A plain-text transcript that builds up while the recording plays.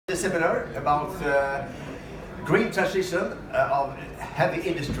A seminar about green transition of heavy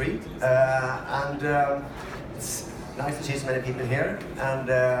industry, and it's nice to see so many people here, and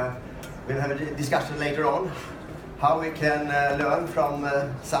we'll have a discussion later on how we can learn from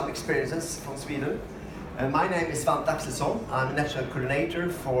some experiences from Sweden. My name is Svante Axelsson. I'm National Coordinator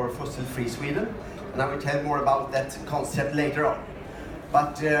for Fossil Free Sweden, and I will tell more about that concept later on.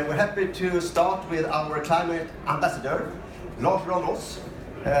 But we're happy to start with our climate ambassador, Lars Ronnås,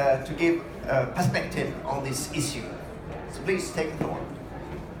 to give perspective on this issue. So please take the floor.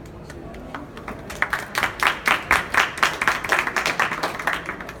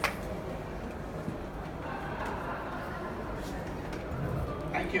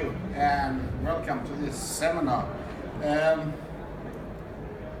 Thank you, and welcome to this seminar.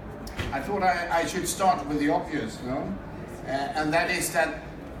 I thought I should start with the obvious, and that is that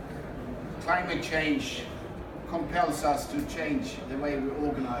climate change compels us to change the way we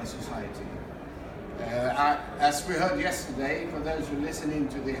organize society. As we heard yesterday, for those who listen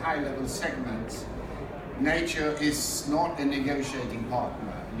into the high-level segments, nature is not a negotiating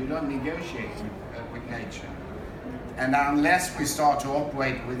partner. You don't negotiate with nature. And unless we start to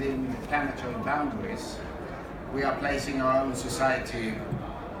operate within planetary boundaries, we are placing our own society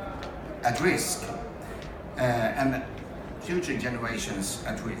at risk, and future generations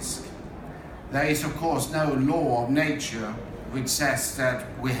at risk. There is, of course, no law of nature which says that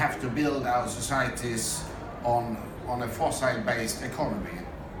we have to build our societies on a fossil-based economy.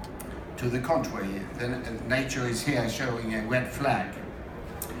 To the contrary, nature is here showing a red flag.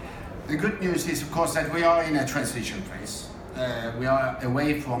 The good news is, of course, that we are in a transition phase. We are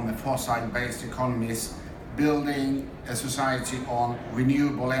away from the fossil-based economies, building a society on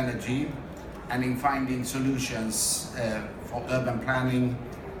renewable energy, and in finding solutions for urban planning,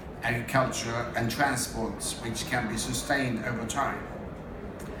 agriculture and transports which can be sustained over time.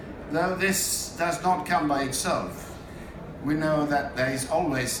 Though this does not come by itself, we know that there is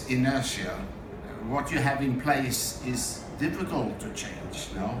always inertia. What you have in place is difficult to change.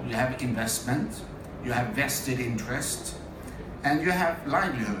 You have investment, you have vested interest, and you have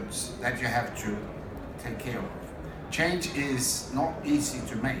livelihoods that you have to take care of. Change is not easy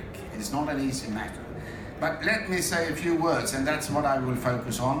to make. It's not an easy matter. But let me say a few words, and that's what I will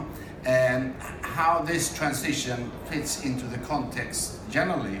focus on, and how this transition fits into the context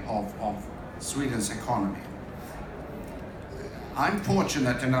generally of Sweden's economy. I'm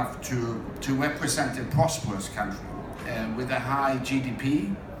fortunate enough to represent a prosperous country with a high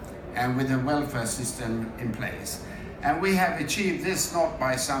GDP and with a welfare system in place. And we have achieved this not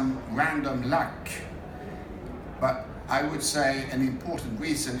by some random luck, but I would say an important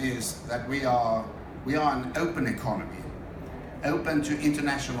reason is that we are an open economy, open to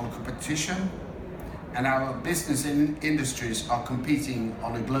international competition, and our business industries are competing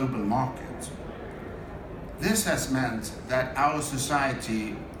on a global market. This has meant that our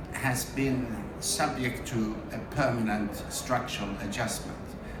society has been subject to a permanent structural adjustment.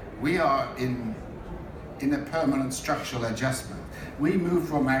 We are in a permanent structural adjustment. We move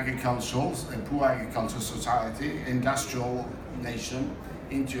from a poor agricultural society, industrial nation,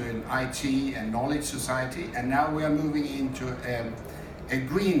 into an IT and knowledge society, and now we are moving into a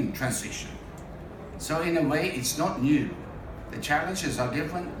green transition. So in a way, it's not new. The challenges are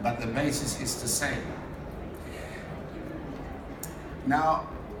different, but the basis is the same. Now,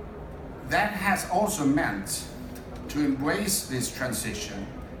 that has also meant to embrace this transition,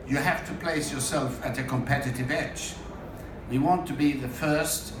 you have to place yourself at a competitive edge. We want to be the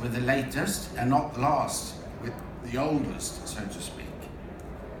first with the latest and not last with the oldest, so to speak.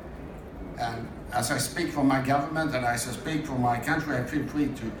 And as I speak for my government and as I speak for my country, I feel free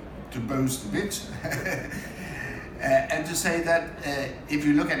to boast a bit. And to say that if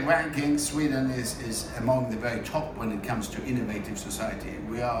you look at rankings, Sweden is among the very top when it comes to innovative society.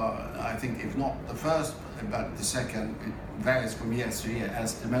 We are, I think, if not the first, but the second, it varies from year to year,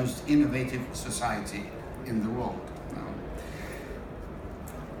 as the most innovative society in the world.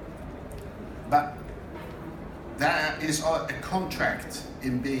 But there is a contract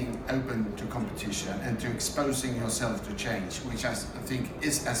in being open to competition and to exposing yourself to change, which I think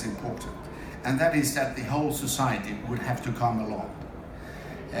is as important. And that is that the whole society would have to come along.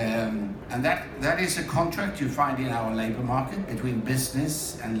 And that is a contract you find in our labor market between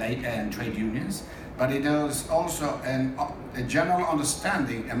business and trade unions, but it is also a general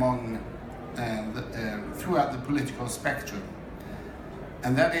understanding among throughout the political spectrum.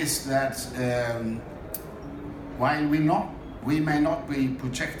 And that is that while we may not be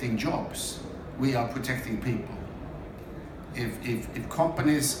protecting jobs, we are protecting people. If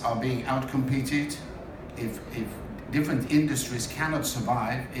companies are being outcompeted, if different industries cannot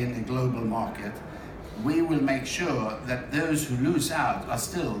survive in a global market, we will make sure that those who lose out are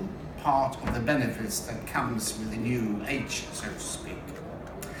still part of the benefits that comes with the new age, so to speak.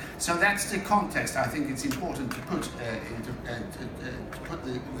 So that's the context. I think it's important to put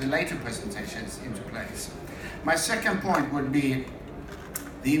the later presentations into place. My second point would be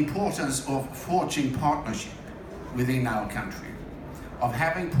the importance of forging partnership within our country, of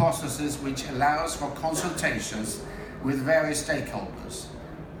having processes which allows for consultations with various stakeholders.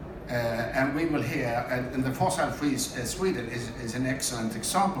 And we will hear, and the fossil-free Sweden is an excellent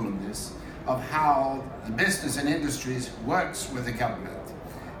example of this, of how the business and industries works with the government.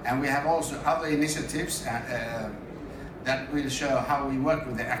 And we have also other initiatives that will show how we work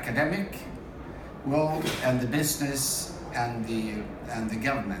with the academic world and the business and the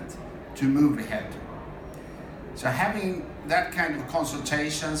government to move ahead. So having that kind of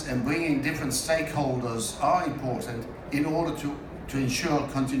consultations and bringing different stakeholders are important in order to ensure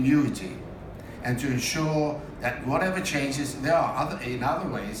continuity and to ensure that whatever changes there are in other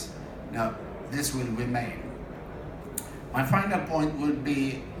ways, now this will remain. My final point would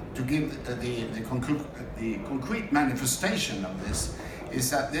be to give the concrete manifestation of this is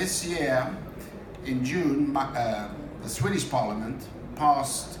that this year in June the Swedish Parliament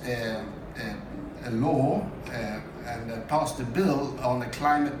passed a law and passed a bill on a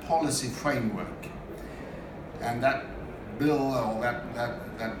climate policy framework, and that bill or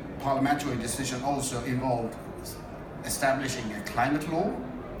that parliamentary decision also involved establishing a climate law,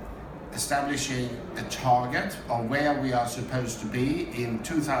 establishing a target of where we are supposed to be in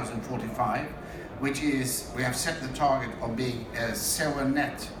 2045, which is, we have set the target of being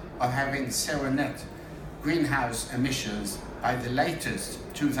having zero net greenhouse emissions by the latest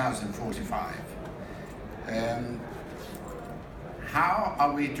 2045. How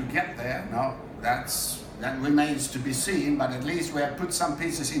are we to get there? Now, that remains to be seen, but at least we have put some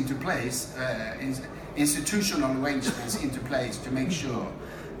pieces into place, institutional arrangements into place to make sure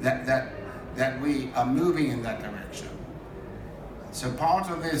that we are moving in that direction. So part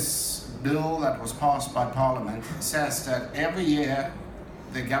of this bill that was passed by Parliament says that every year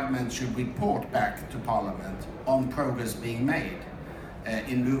the government should report back to Parliament on progress being made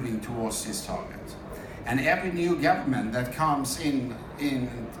in moving towards this target. And every new government that comes in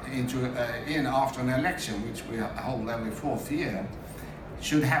after an election, which we hold every fourth year,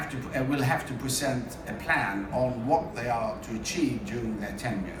 will have to present a plan on what they are to achieve during their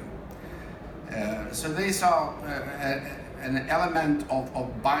tenure. So these are an element of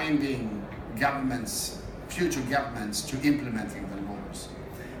binding future governments to implementing the laws.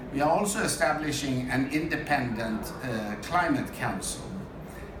 We are also establishing an independent climate council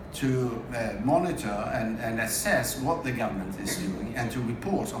to monitor and assess what the government is doing and to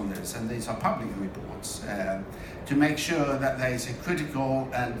report on this, and these are public reports, to make sure that there is a critical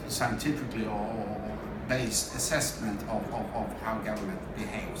and scientifically based assessment of how government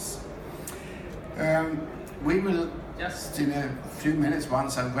behaves. We will just in a few minutes,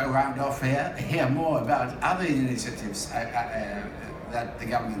 once I round off here, hear more about other initiatives that the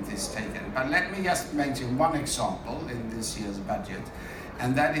government is taking. But let me just mention one example in this year's budget,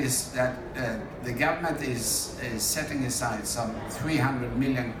 and that is that the government is setting aside some 300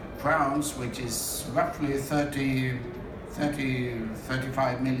 million crowns, which is roughly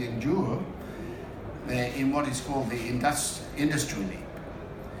 35 million euro, in what is called the industry leap.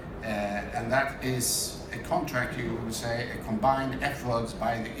 And that is a contract, you would say, a combined efforts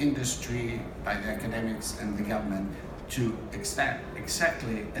by the industry, by the academics and the government to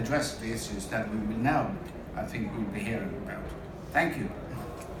exactly address the issues that we will now, I think, we'll be hearing about. Thank you.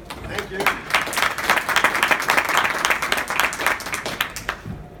 Thank you.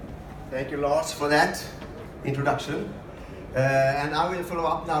 Thank you, Lars, for that introduction. And I will follow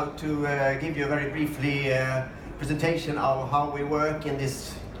up now to give you a very briefly presentation of how we work in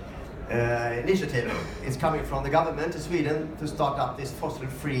this initiative. It's coming from the government of Sweden to start up this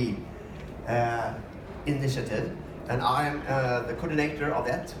fossil-free initiative, and I am the coordinator of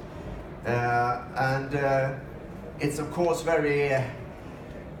that. And it's of course very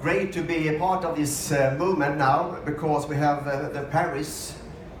great to be a part of this movement now, because we have the Paris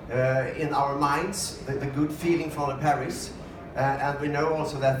in our minds, the good feeling from the Paris, and we know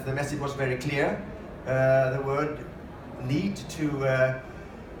also that the message was very clear. The word need to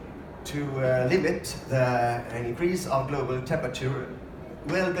limit an increase of global temperature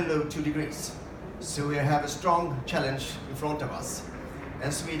well below 2 degrees. So we have a strong challenge in front of us.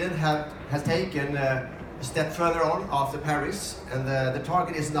 And Sweden has taken a step further on after Paris, and the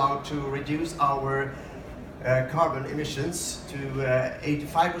target is now to reduce our carbon emissions to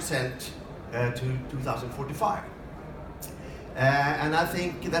 85% to 2045. And I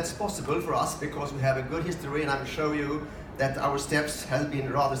think that's possible for us because we have a good history, and I will show you that our steps have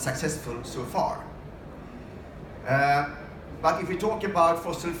been rather successful so far. But if we talk about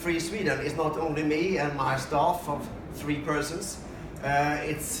fossil-free Sweden, it's not only me and my staff of 3 persons.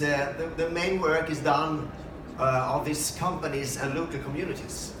 It's the main work is done of these companies and local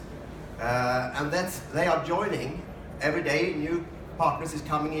communities, and that they are joining every day. New partners is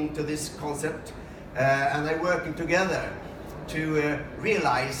coming into this concept, and they're working together to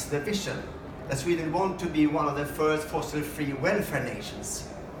realize the vision that Sweden wants to be one of the first fossil-free welfare nations.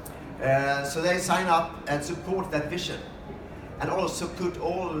 So they sign up and support that vision, and also put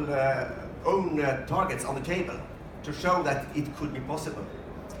all own targets on the table to show that it could be possible.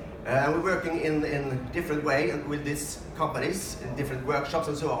 We're working in different ways with these companies, in different workshops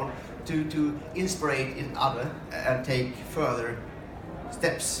and so on, to inspire in other and take further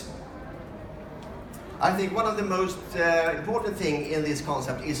steps. I think one of the most important thing in this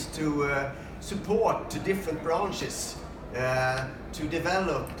concept is to support different branches to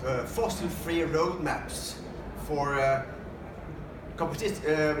develop fossil-free roadmaps for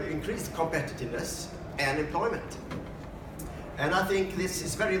increased competitiveness and employment. And I think this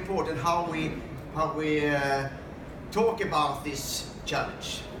is very important how we talk about this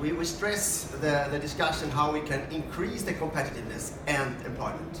challenge. We stress the discussion how we can increase the competitiveness and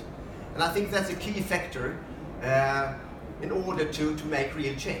employment. And I think that's a key factor in order to make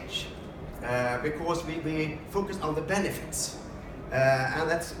real change. Because we focus on the benefits. And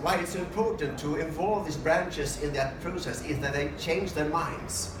that's why it's so important to involve these branches in that process, is that they change their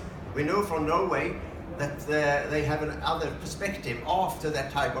minds. We know from Norway that they have another perspective after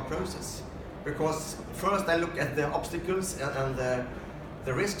that type of process. Because first they look at the obstacles and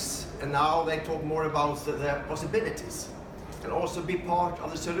the risks, and now they talk more about the possibilities, and also be part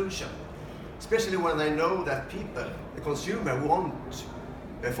of the solution. Especially when they know that people, the consumer, want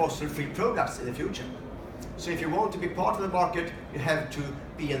fossil-free products in the future. So if you want to be part of the market, you have to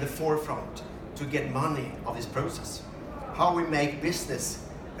be in the forefront to get money of this process. How we make business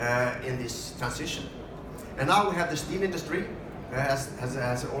in this transition. And now we have the steel industry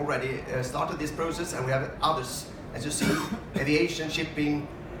has already started this process, and we have others, as you see, aviation, shipping,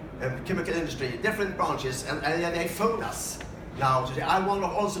 chemical industry, different branches, and they phone us now to say, I want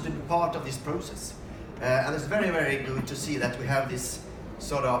also to be part of this process. And it's very, very good to see that we have this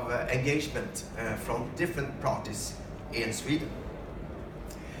sort of engagement from different parties in Sweden.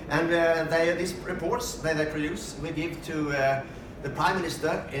 And these reports that they produce, we give to the Prime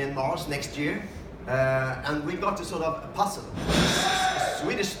Minister in March next year. And we got a sort of a puzzle, a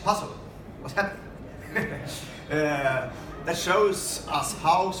Swedish puzzle, what's happening, that shows us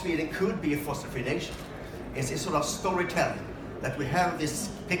how Sweden could be a fossil-free nation. It's a sort of storytelling, that we have these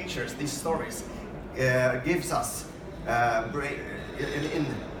pictures, these stories, gives us that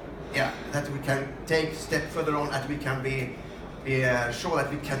we can take a step further on, that we can be sure that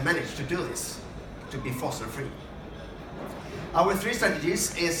we can manage to do this, to be fossil-free. Our 3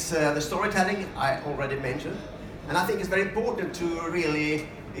 strategies is the storytelling I already mentioned, and I think it's very important to really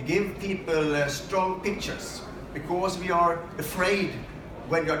give people strong pictures, because we are afraid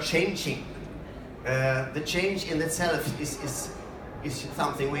when we are changing. The change in itself is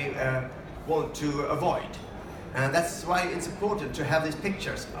something we want to avoid, and that's why it's important to have these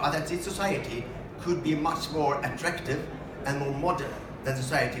pictures, that this society could be much more attractive and more modern than the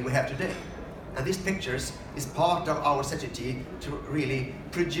society we have today. And these pictures is part of our strategy to really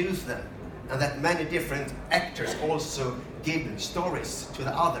produce them, and that many different actors also give stories to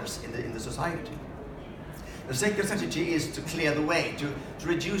the others in the society. The second strategy is to clear the way, to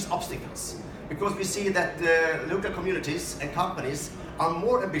reduce obstacles, because we see that local communities and companies are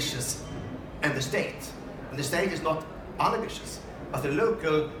more ambitious than the state. And the state is not unambitious, but the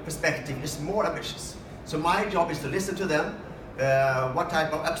local perspective is more ambitious. So my job is to listen to them, what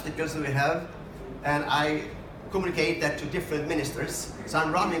type of obstacles do we have, and I communicate that to different ministers. So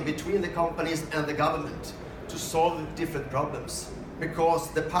I'm running between the companies and the government to solve different problems,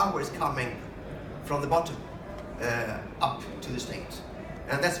 because the power is coming from the bottom up to the state.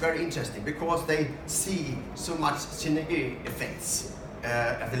 And that's very interesting, because they see so much synergy effects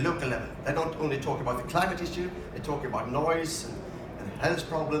at the local level. They don't only talk about the climate issue, they talk about noise and health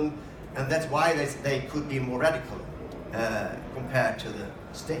problem, and that's why they could be more radical compared to the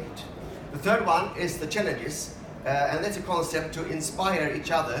state. The third one is the challenges, and that's a concept to inspire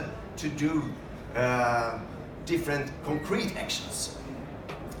each other to do different concrete actions.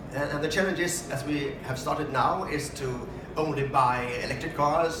 And the challenges, as we have started now, is to only buy electric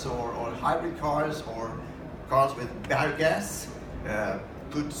cars or hybrid cars or cars with biogas,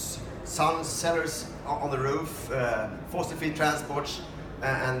 put sun cellars on the roof, fossil-free transports,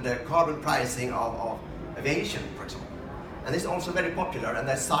 and carbon pricing of aviation, for example. And it's also very popular, and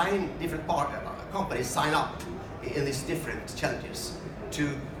different companies sign up in these different challenges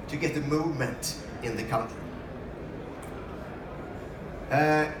to get the movement in the country.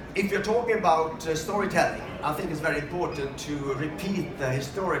 If you're talking about storytelling, I think it's very important to repeat the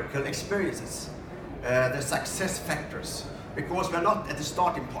historical experiences, the success factors, because we're not at the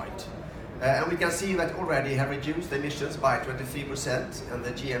starting point. And we can see that already have reduced emissions by 23% and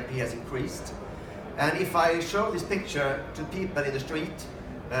the GMP has increased. And if I show this picture to people in the street,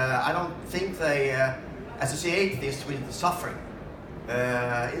 I don't think they associate this with suffering.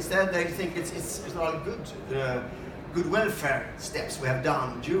 Instead, they think it's all good welfare steps we have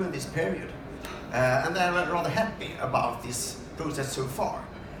done during this period. And they're rather happy about this process so far.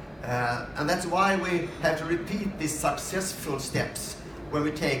 And that's why we have to repeat these successful steps when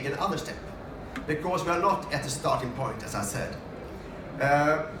we take another step. Because we are not at the starting point, as I said.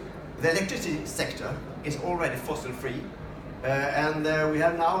 The electricity sector is already fossil-free. And we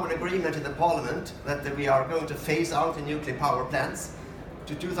have now an agreement in the parliament that we are going to phase out the nuclear power plants.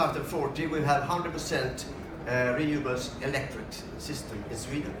 To 2040, we have 100% renewables electric system in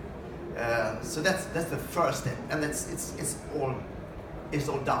Sweden. So that's the first step, and it's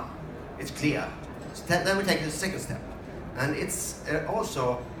all done. It's clear. Then we take the second step, and it's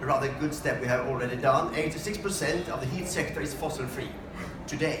also a rather good step we have already done. 86% of the heat sector is fossil-free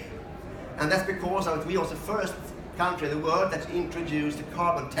today, and that's because we are the first country in the world that introduced the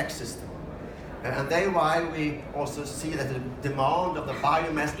carbon tax system. And that's why we also see that the demand of the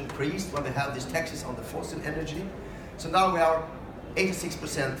biomass increased when we have these taxes on the fossil energy. So now we are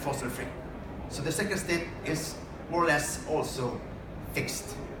 86% fossil-free. So the second step is more or less also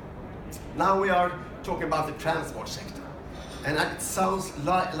fixed. Now we are talking about the transport sector. And it sounds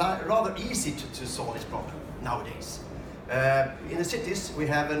rather easy to solve this problem nowadays. In the cities, we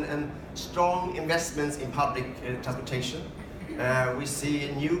have strong investments in public transportation. We see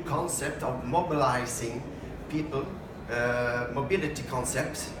a new concept of mobilizing people. Mobility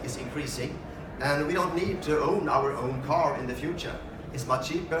concept is increasing, and we don't need to own our own car in the future. It's much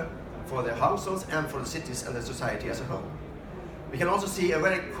cheaper for the households and for the cities and the society as a whole. We can also see a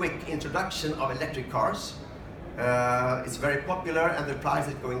very quick introduction of electric cars. It's very popular and the price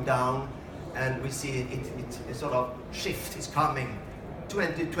is going down, and we see it sort of shift is coming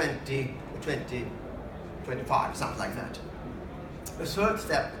 2020, 2025, something like that. The third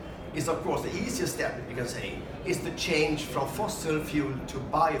step is, of course, the easiest step, you can say, is the change from fossil fuel to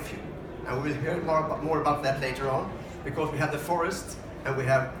biofuel. And we will hear more about that later on, because we have the forest and we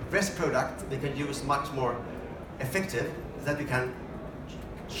have rest product we can use much more effective, that we can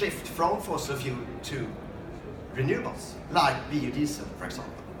shift from fossil fuel to renewables, like biodiesel, for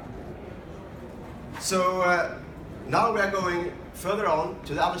example. So now we are going further on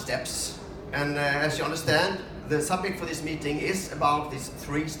to the other steps. And as you understand, the subject for this meeting is about these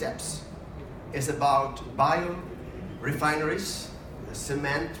three steps. It's about bio-refineries, the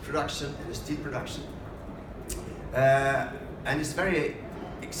cement production, and the steel production. And it's very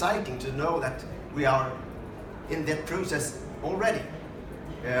exciting to know that we are in that process already.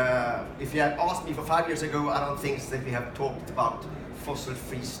 If you had asked me for 5 years ago, I don't think that we have talked about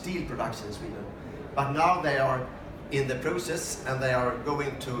fossil-free steel production in Sweden. But now they are in the process, and they are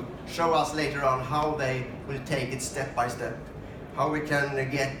going to show us later on how they will take it step by step, how we can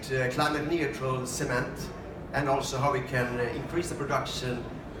get climate neutral cement, and also how we can increase the production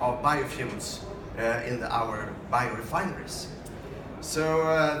of biofuels in our biorefineries.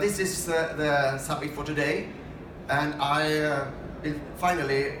 So this is the subject for today, and I will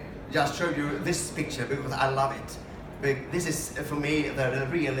finally just show you this picture because I love it. This is for me the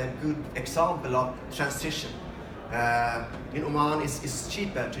really good example of transition. In Oman, it's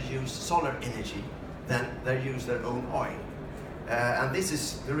cheaper to use solar energy than they use their own oil. And this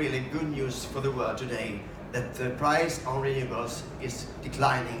is the really good news for the world today, that the price on renewables is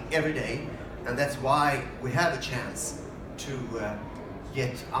declining every day, and that's why we have a chance to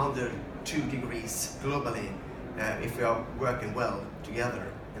get under 2 degrees globally if we are working well together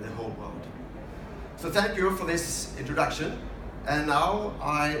in the whole world. So thank you for this introduction, and now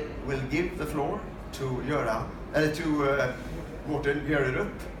I will give the floor to Mårten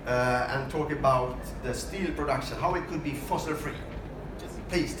Görnerup and talk about the steel production, how it could be fossil-free.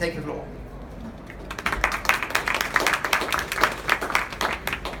 Please take the floor.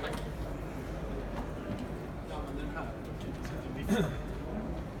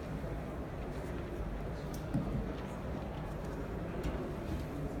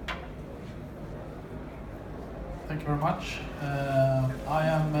 Thank thank you very much. I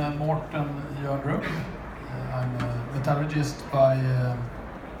am Mårten Görnerup. I'm a metallurgist by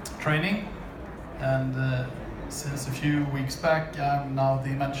training, and since a few weeks back I'm now the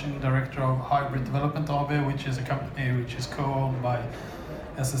managing director of Hybrit Development AB, which is a company which is co-owned by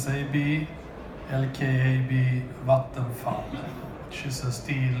SSAB, LKAB, Vattenfall, which is a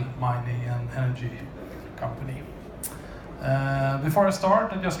steel, mining and energy company. Before I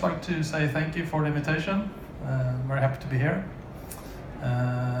start, I'd just like to say thank you for the invitation. I'm very happy to be here.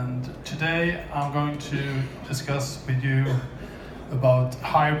 And today I'm going to discuss with you about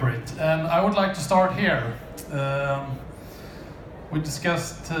Hybrit. And I would like to start here. We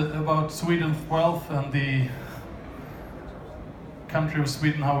discussed about Sweden's wealth and the country of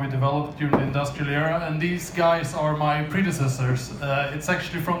Sweden, how we developed during the industrial era. And these guys are my predecessors. It's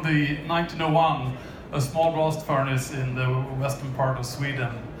actually from the 1901, a small blast furnace in the western part of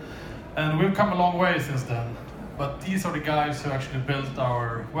Sweden. And we've come a long way since then. But these are the guys who actually built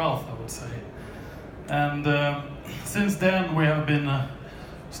our wealth, I would say. And since then we have been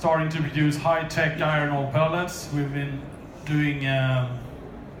starting to produce high-tech iron ore pellets. We've been doing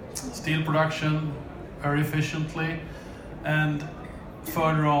steel production very efficiently, and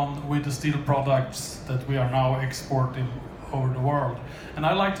further on with the steel products that we are now exporting over the world. And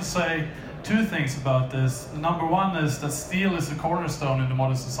I like to say two things about this. Number one is that steel is a cornerstone in the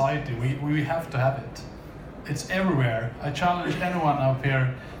modern society. We have to have it. It's everywhere. I challenge anyone up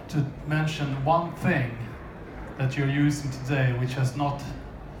here to mention one thing that you're using today which has not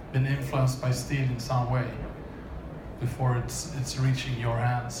been influenced by steel in some way before it's reaching your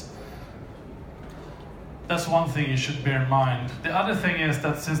hands. That's one thing you should bear in mind. The other thing is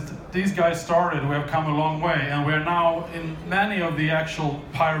that since these guys started, we have come a long way, and we're now in many of the actual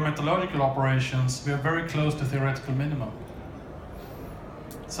pyrometallurgical operations, we are very close to theoretical minimum.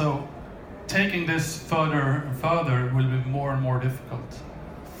 So taking this further and further will be more and more difficult.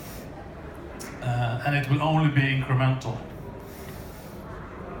 And it will only be incremental.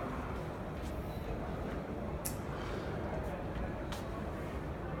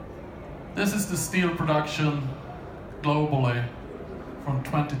 This is the steel production globally from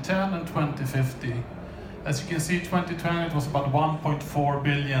 2010 and 2050. As you can see, 2010 it was about 1.4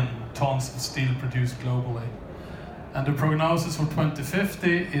 billion tons of steel produced globally. And the prognosis for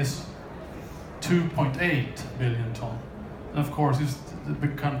 2050 is 2.8 billion tons. And of course, it's the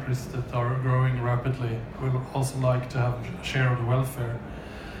big countries that are growing rapidly will also like to have a share of the welfare.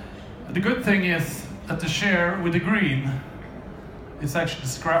 The good thing is that the share with the green is actually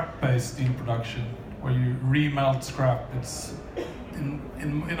scrap-based steel production, where you remelt scrap. It's in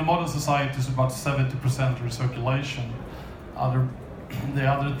a modern society, it's about 70% recirculation. The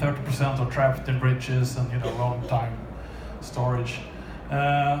other 30% are trapped in bridges and long time storage.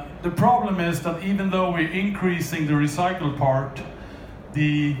 The problem is that even though we're increasing the recycled part,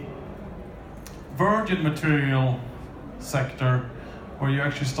 the virgin material sector, where you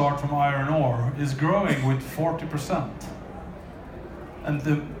actually start from iron ore, is growing with 40%. And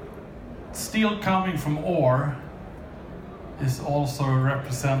the steel coming from ore is also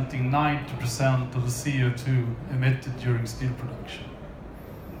representing 90% of the CO2 emitted during steel production.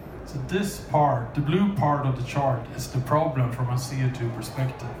 So this part, the blue part of the chart, is the problem from a CO2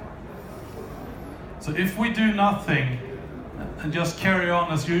 perspective. So if we do nothing and just carry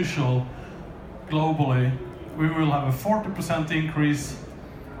on as usual globally, we will have a 40% increase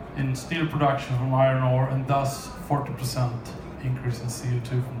in steel production from iron ore, and thus 40% increase in CO2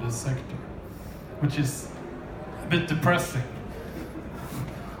 from this sector, which is a bit depressing.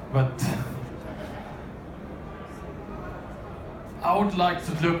 But I would like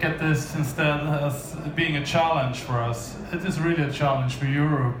to look at this instead as being a challenge for us. It is really a challenge for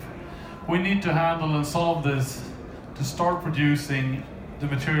Europe. We need to handle and solve this to start producing the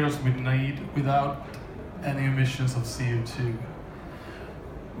materials we need without any emissions of CO2.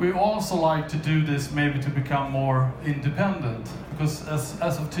 We also like to do this maybe to become more independent, because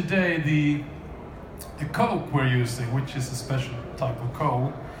as of today, the coke we're using, which is a special type of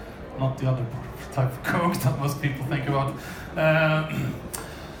coal, not the other type of coke that most people think about,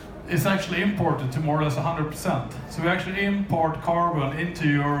 is actually imported to more or less 100%. So we actually import carbon into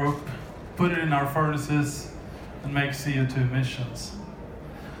Europe, put it in our furnaces, and make CO2 emissions.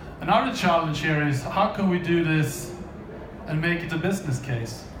 Another challenge here is how can we do this and make it a business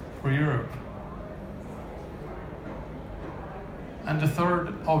case for Europe? And the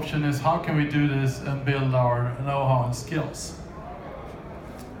third option is how can we do this and build our know-how and skills?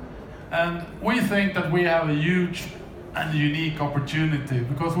 And we think that we have a huge and unique opportunity,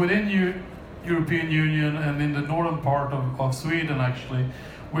 because within European Union and in the northern part of Sweden actually,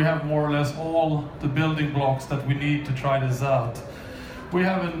 we have more or less all the building blocks that we need to try this out. We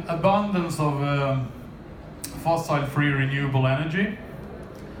have an abundance of fossil-free renewable energy.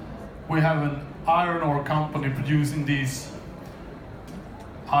 We have an iron ore company producing these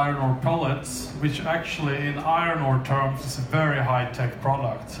iron ore pellets, which actually in iron ore terms is a very high-tech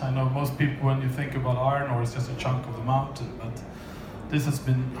product. I know most people, when you think about iron ore, it's just a chunk of the mountain, but this has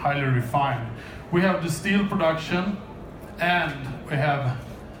been highly refined. We have the steel production, and we have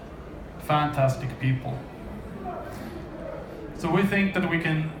fantastic people. So we think that we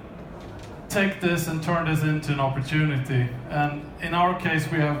can take this and turn this into an opportunity. And in our case,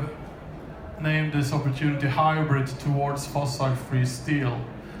 we have named this opportunity Hybrit towards fossil-free steel.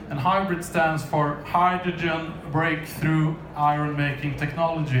 And Hybrit stands for Hydrogen Breakthrough Iron-Making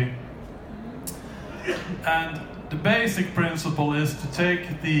Technology. And the basic principle is to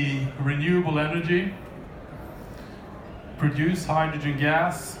take the renewable energy, produce hydrogen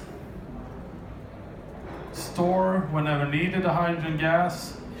gas, store whenever needed the hydrogen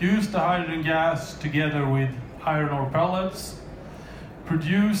gas, use the hydrogen gas together with iron ore pellets,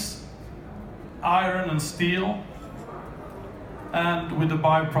 produce iron and steel, and with the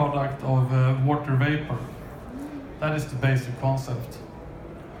byproduct of water vapor. That is the basic concept.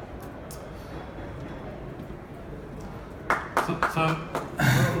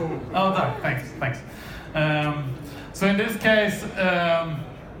 Oh, there, thanks. So in this case,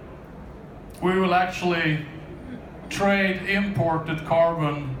 we will actually trade imported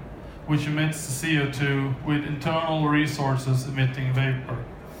carbon, which emits CO2, with internal resources emitting vapor.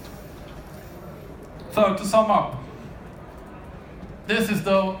 So to sum up, this is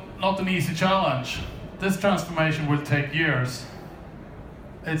though not an easy challenge. This transformation will take years.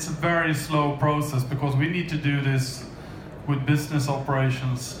 It's a very slow process because we need to do this with business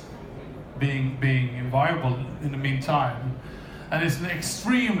operations being viable in the meantime. And it's an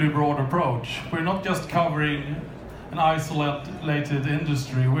extremely broad approach. We're not just covering an isolated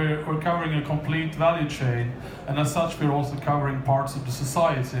industry, we're covering a complete value chain, and as such we're also covering parts of the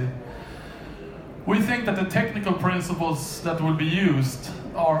society. We think that the technical principles that will be used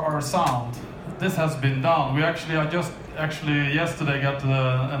are sound. This has been done. I just yesterday got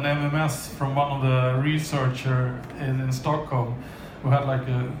an MMS from one of the researchers in Stockholm who had like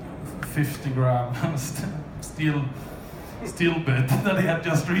a 50-gram steel bit that he had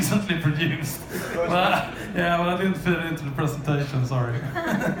just recently produced. But I didn't fit it into the presentation, sorry.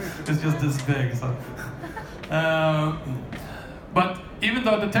 It's just this big. So. But even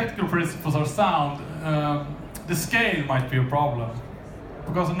though the technical principles are sound, the scale might be a problem.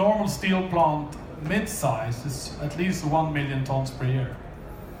 Because a normal steel plant mid-size is at least 1 million tons per year.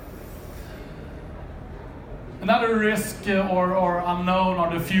 Another risk or unknown are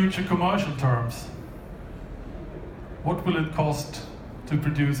the future commercial terms. What will it cost to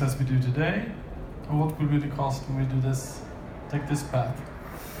produce as we do today? And what will be the cost when we do this, take this path?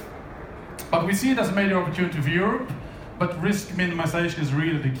 But we see it as a major opportunity for Europe, but risk minimization is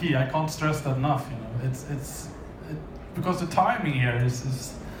really the key. I can't stress that enough. Because the timing here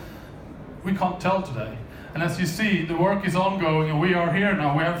is we can't tell today. And as you see, the work is ongoing and we are here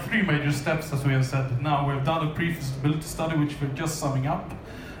now. We have 3 major steps, as we have said. Now we've done a pre-feasibility study, which we're just summing up,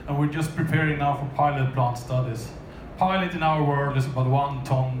 and we're just preparing now for pilot plant studies. Pilot in our world is about 1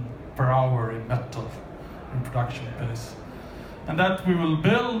 ton per hour in metal in production pace. And that we will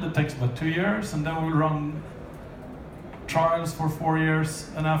build, it takes about 2 years, and then we'll run trials for 4 years,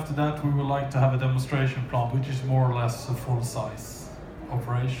 and after that we would like to have a demonstration plant, which is more or less a full-size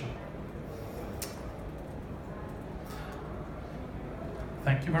operation.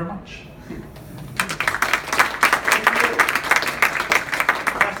 Thank you very much.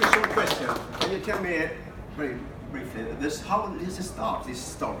 That's a short question. Can you tell me very briefly, how did this start, this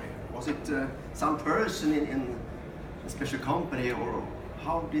story? Was it some person in a special company, or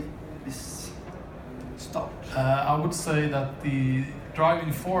how did this start? I would say that the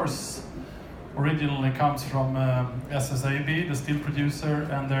driving force originally comes from SSAB, the steel producer,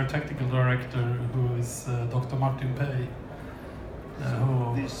 and their technical director, who is Dr. Mårten.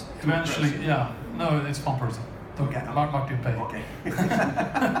 Who eventually, no, it's one person. Okay. Mårten. Okay.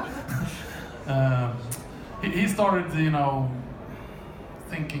 He started,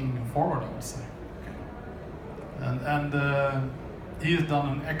 thinking forward, I would say. And he has done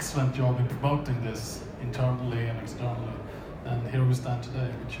an excellent job in promoting this internally and externally. And here we stand today,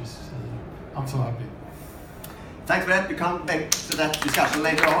 which is, I'm so happy. Thanks for that. We come back to that discussion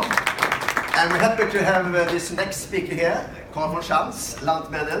later on. And we're happy to have this next speaker here, Carl von Schantz,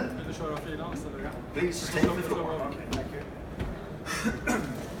 Lantmännen. Please take the floor. Thank you.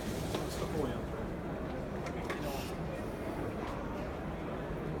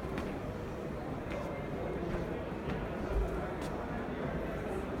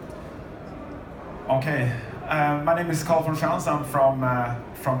 Okay, my name is Carl von Schans. I'm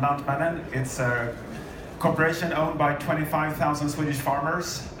from Lantmännen. It's a corporation owned by 25,000 Swedish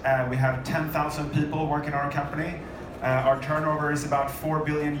farmers. We have 10,000 people working in our company. Our turnover is about 4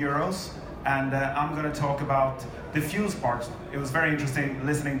 billion euros. And I'm going to talk about the fuels part. It was very interesting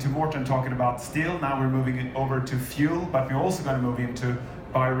listening to Mårten talking about steel. Now we're moving over to fuel, but we're also going to move into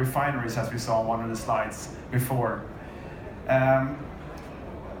biorefineries, as we saw on one of the slides before.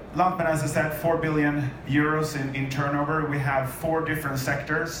 Lantmännen, as I said, 4 billion euros in turnover. We have 4 different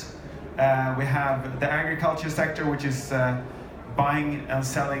sectors. We have the agriculture sector, which is buying and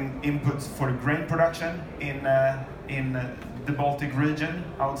selling inputs for grain production in the Baltic region,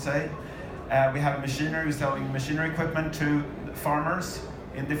 I would say. We have machinery, selling machinery equipment to farmers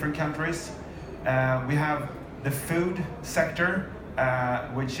in different countries. We have the food sector,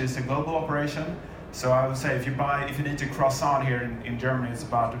 which is a global operation. So I would say if you need a croissant here in Germany, it's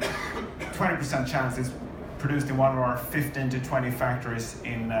about a 20% chance it's produced in one of our 15 to 20 factories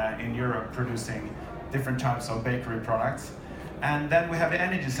in Europe, producing different types of bakery products. And then we have the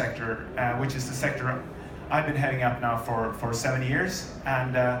energy sector, which is the sector I've been heading up now for 7 years.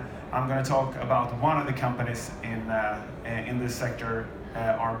 And I'm going to talk about one of the companies in this sector,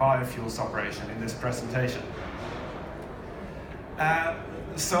 our biofuels operation, in this presentation.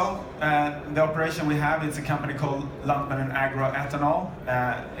 The operation we have, it's a company called Lantmännen Agroethanol.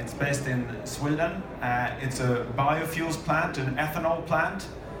 It's based in Sweden. It's a biofuels plant, an ethanol plant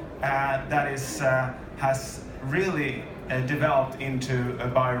that has really developed into a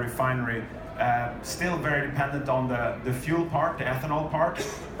biorefinery. Still very dependent on the fuel part, the ethanol part,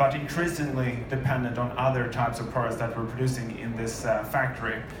 but increasingly dependent on other types of products that we're producing in this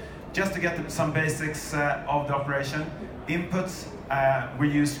factory. Just to get some basics of the operation, inputs, we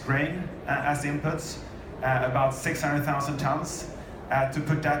use grain as inputs, about 600,000 tons. To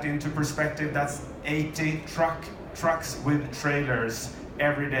put that into perspective, that's 80 trucks with trailers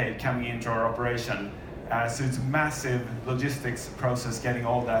every day coming into our operation. So it's a massive logistics process getting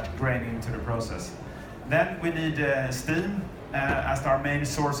all that grain into the process. Then we need steam as our main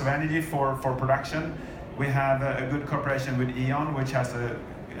source of energy for production. We have a good cooperation with E.ON, which has a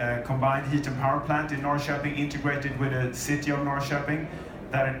combined heat and power plant in Norrköping, integrated with the city of Norrköping,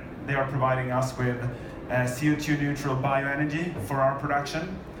 that they are providing us with CO2 neutral bioenergy for our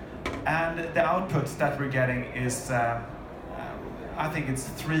production. And the outputs that we're getting is, I think it's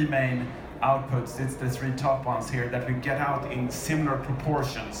 3 main outputs. It's the 3 top ones here that we get out in similar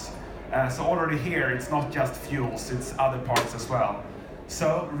proportions. So already here, it's not just fuels, it's other parts as well.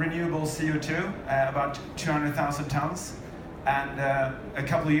 So renewable CO2, about 200,000 tons. And a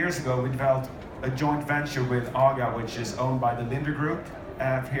couple of years ago, we developed a joint venture with AGA, which is owned by the Linde Group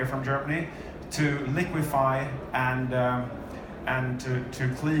here from Germany, to liquefy and to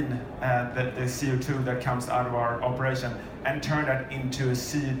clean the CO2 that comes out of our operation and turn that into a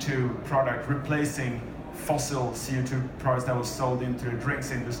CO2 product, replacing fossil CO2 products that was sold into the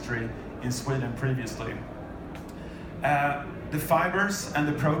drinks industry in Sweden previously. The fibers and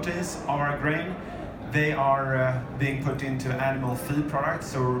the proteins of our grain, they are being put into animal feed products.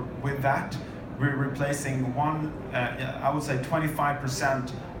 So with that, we're replacing I would say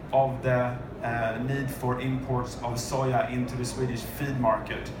 25% of the need for imports of soya into the Swedish feed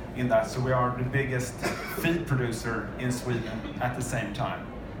market in that. So we are the biggest feed producer in Sweden at the same time.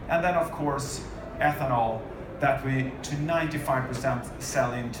 And then of course, ethanol that we to 95%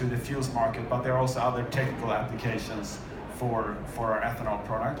 sell into the fuels market, but there are also other technical applications for our ethanol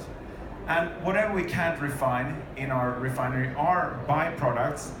product. And whatever we can't refine in our refinery, our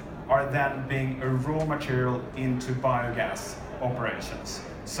byproducts are then being a raw material into biogas operations.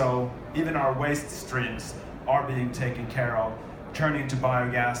 So even our waste streams are being taken care of, turned into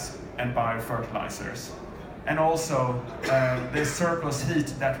biogas and biofertilizers. And also the surplus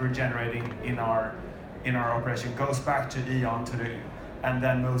heat that we're generating in our operation goes back to E.ON and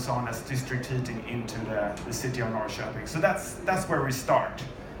then moves on as district heating into the city of Norrköping. So that's where we start.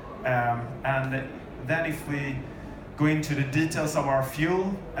 And then if we go into the details of our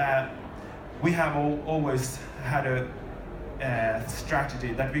fuel, we have always had a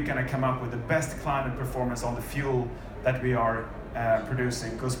strategy that we're going to come up with the best climate performance on the fuel that we are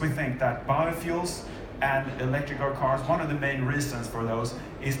producing, because we think that biofuels and electrical cars, one of the main reasons for those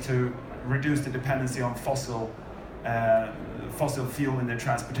is to reduce the dependency on fossil fuel in the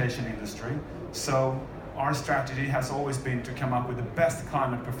transportation industry. So our strategy has always been to come up with the best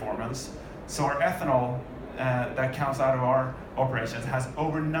climate performance. So our ethanol that comes out of our operations has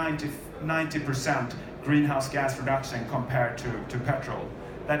over 90% greenhouse gas reduction compared to petrol.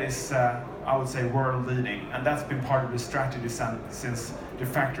 That is I would say, world leading, and that's been part of the strategy since the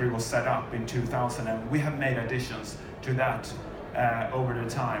factory was set up in 2000, and we have made additions to that over the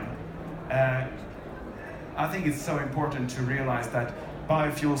time. I think it's so important to realize that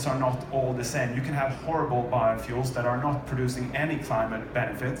biofuels are not all the same. You can have horrible biofuels that are not producing any climate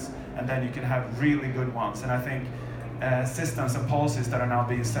benefits, and then you can have really good ones. And I think systems and policies that are now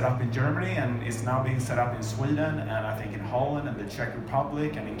being set up in Germany and is now being set up in Sweden, and I think in Holland and the Czech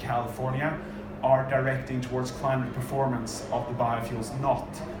Republic and in California, are directing towards climate performance of the biofuels, not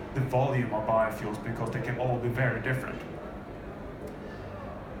the volume of biofuels, because they can all be very different.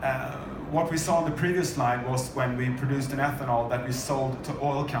 What we saw on the previous slide was when we produced an ethanol that we sold to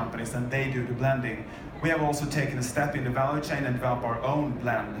oil companies and they do the blending. We have also taken a step in the value chain and developed our own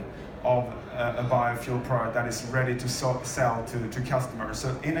blend of a biofuel product that is ready to sell to customers.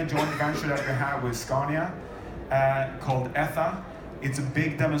 So in a joint venture that we have with Scania called ETHA, it's a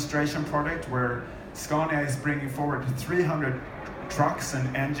big demonstration product where Scania is bringing forward 300 trucks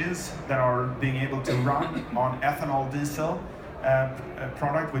and engines that are being able to run on ethanol diesel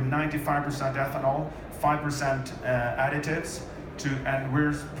product with 95% ethanol, 5% additives, and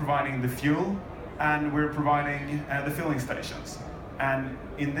we're providing the fuel and we're providing the filling stations. And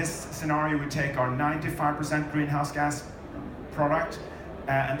in this scenario, we take our 95% greenhouse gas product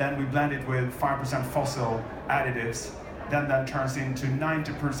and then we blend it with 5% fossil additives. Then that turns into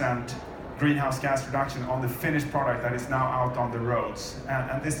 90% greenhouse gas reduction on the finished product that is now out on the roads.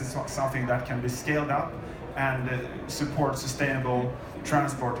 And this is something that can be scaled up and support sustainable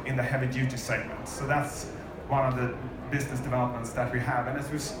transport in the heavy-duty segment. So that's one of the business developments that we have. And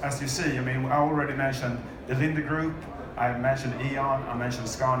as you see, I mean, I already mentioned the Linde Group, I mentioned E.ON, I mentioned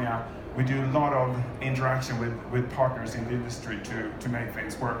Scania. We do a lot of interaction with partners in the industry to make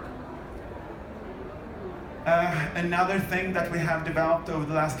things work. Another thing that we have developed over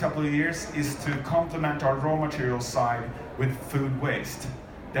the last couple of years is to complement our raw materials side with food waste.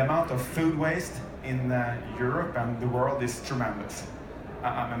 The amount of food waste in Europe and the world is tremendous.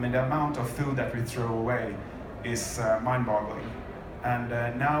 I mean, the amount of food that we throw away is mind-boggling. And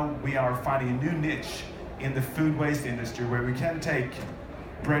now we are finding a new niche in the food waste industry where we can take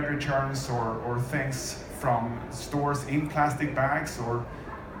bread returns or things from stores in plastic bags or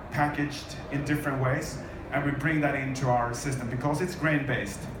packaged in different ways, and we bring that into our system because it's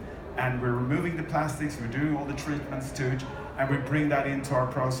grain-based. And we're removing the plastics, we're doing all the treatments to it, and we bring that into our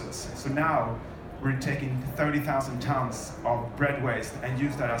process. So now we're taking 30,000 tons of bread waste and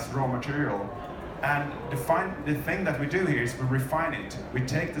use that as raw material. And the thing that we do here is we refine it. We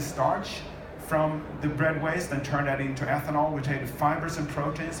take the starch from the bread waste and turn that into ethanol. We take the fibers and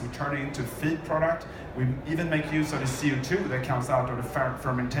proteins, we turn it into feed product. We even make use of the CO2 that comes out of the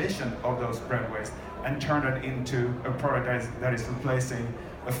fermentation of those bread waste and turn it into a product that is replacing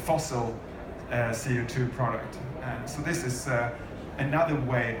a fossil CO2 product. So this is another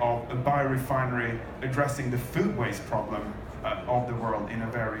way of a biorefinery addressing the food waste problem of the world in a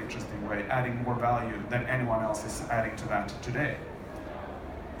very interesting way, adding more value than anyone else is adding to that today.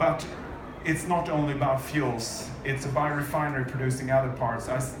 But it's not only about fuels, it's a biorefinery producing other parts.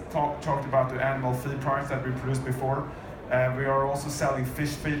 I talked about the animal feed products that we produced before. We are also selling fish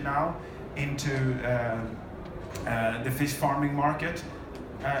feed now into the fish farming market,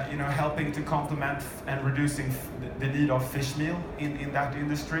 helping to complement and reducing the need of fish meal in that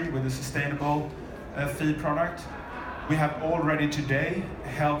industry with a sustainable feed product. We have already today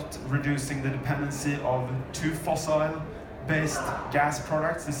helped reducing the dependency of 2 fossil-based gas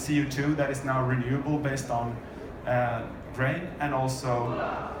products, the CO2 that is now renewable based on grain, and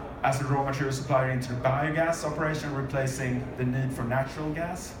also as a raw material supplier into the biogas operation, replacing the need for natural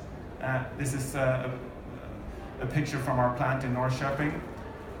gas. This is a picture from our plant in Norrköping.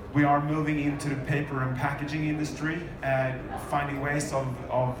 We are moving into the paper and packaging industry, finding ways of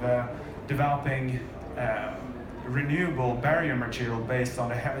developing renewable barrier material based on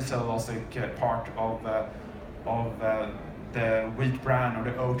the heavy cellulosic part of the wheat bran or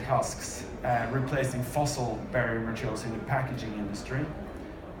the oat husks, replacing fossil barrier materials in the packaging industry.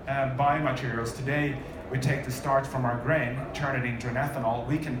 Biomaterials, today we take the starch from our grain, turn it into an ethanol,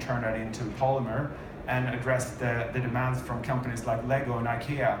 we can turn that into polymer and address the demands from companies like Lego and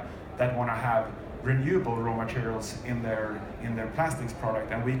IKEA that want to have renewable raw materials in their plastics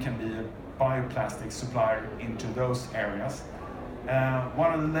product, and we can be a bioplastic supplier into those areas.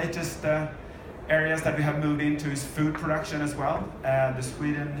 One of the latest areas that we have moved into is food production as well. The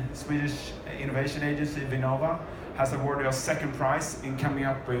Swedish innovation agency Vinnova has awarded us second prize in coming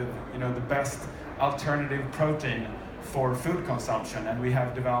up with the best alternative protein for food consumption, and we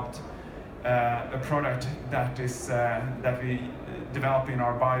have developed a product that is that we develop in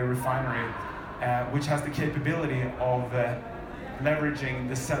our biorefinery, which has the capability of leveraging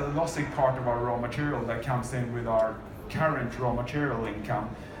the cellulosic part of our raw material that comes in with our current raw material income,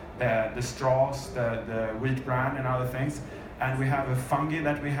 the straws, the wheat bran and other things. And we have a fungi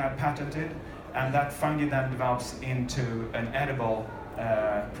that we have patented, and that fungi then develops into an edible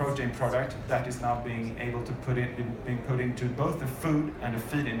protein product that is now being able to being put into both the food and the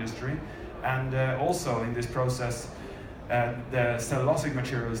feed industry. And also in this process, the cellulosic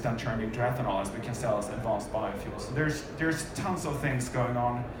material is then turned into ethanol, as we can sell as advanced biofuels. So there's tons of things going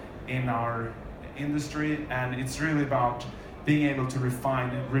on in our industry, and it's really about being able to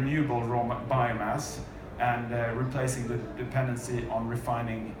refine renewable raw biomass and replacing the dependency on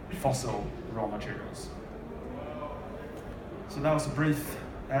refining fossil raw materials. So that was a brief,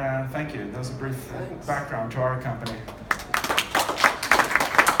 thank you, that was a brief background to our company.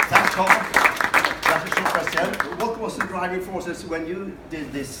 Thanks, Tom. That's a short question. What was the driving forces when you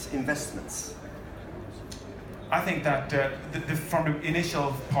did these investments? I think that from the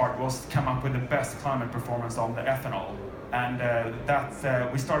initial part was to come up with the best climate performance on the ethanol. And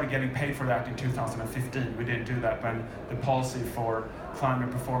we started getting paid for that in 2015. We didn't do that when the policy for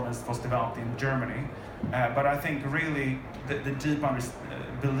climate performance was developed in Germany. But I think really the deep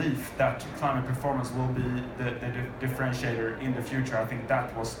belief that climate performance will be the differentiator in the future, I think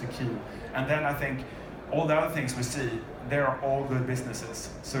that was the key. And then I think all the other things we see, they are all good businesses.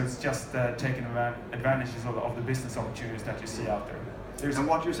 So it's just taking advantages of the business opportunities that you see out there. And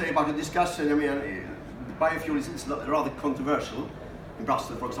what you say about the discussion, I mean, biofuel is rather controversial in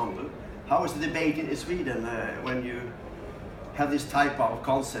Brussels, for example. How is the debate in Sweden when you have this type of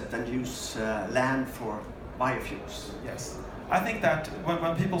concept and use land for biofuels? Yes. I think that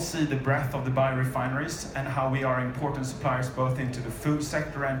when people see the breadth of the biorefineries and how we are important suppliers both into the food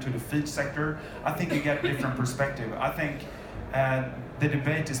sector and to the feed sector, I think you get a different perspective. I think the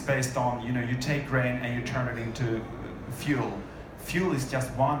debate is based on, you take grain and you turn it into fuel. Fuel is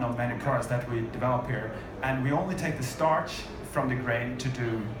just one of many products that we develop here, and we only take the starch from the grain to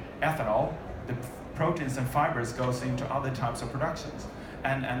do ethanol. The proteins and fibers goes into other types of productions.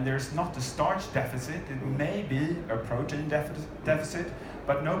 And there's not a starch deficit, it may be a protein deficit,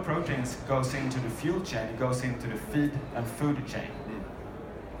 but no proteins goes into the fuel chain, it goes into the feed and food chain.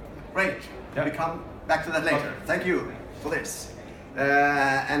 Great, yeah. We come back to that later. Okay. Thank you for this.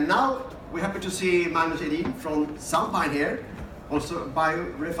 And now we're happy to see Magnus Edin from Sunpine here, also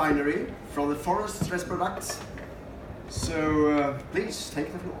biorefinery from the forest rest products. So please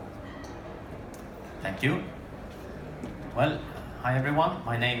take the floor. Thank you. Well, hi everyone,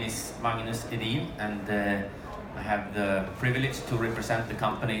 my name is Magnus Edin, and I have the privilege to represent the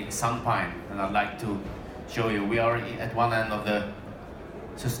company Sunpine, and I'd like to show you we are at one end of the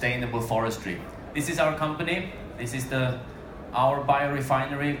sustainable forestry. This is our company. This is our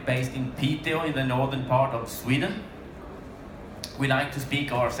biorefinery based in Piteå in the northern part of Sweden. We like to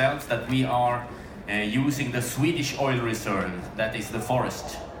speak ourselves that we are using the Swedish oil reserve, that is the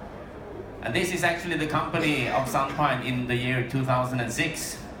forest. And this is actually the company of Sunpine in the year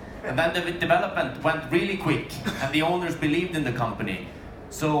 2006. And then the development went really quick, and the owners believed in the company.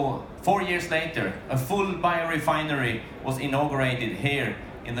 So 4 years later, a full biorefinery was inaugurated here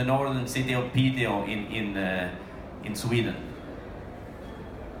in the northern city of Piteå in Sweden.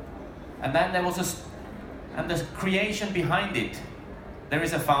 And then there was and the creation behind it, there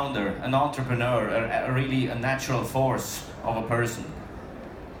is a founder, an entrepreneur, really a natural force of a person.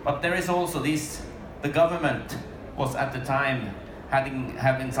 But there is also the government was at the time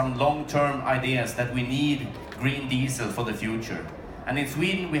having some long-term ideas that we need green diesel for the future. And in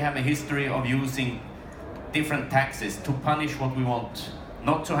Sweden we have a history of using different taxes to punish what we want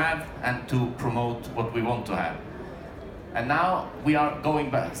not to have and to promote what we want to have. And now we are going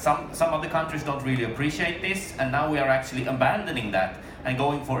back. Some other countries don't really appreciate this, and now we are actually abandoning that and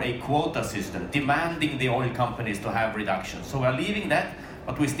going for a quota system, demanding the oil companies to have reductions. So we are leaving that,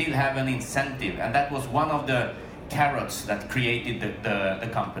 but we still have an incentive, and that was one of the carrots that created the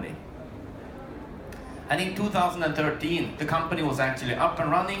company. And in 2013, the company was actually up and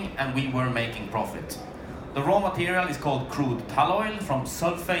running, and we were making profit. The raw material is called crude tall oil from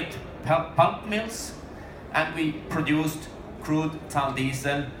sulfate pulp mills, and we produced crude tall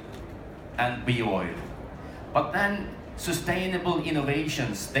diesel and bio-oil. But then sustainable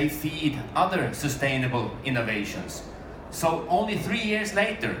innovations, they feed other sustainable innovations. So only 3 years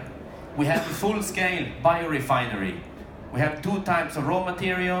later, we have a full-scale biorefinery. We have 2 types of raw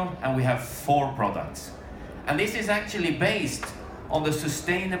material, and we have 4 products. And this is actually based on the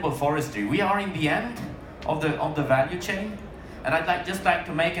sustainable forestry. We are in the end of the value chain, And I'd just like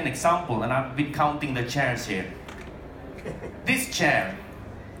to make an example, and I've been counting the chairs here. This chair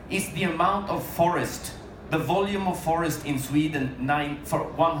is the amount of forest, the volume of forest in Sweden for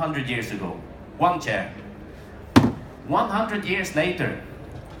 100 years ago. One chair. 100 years later,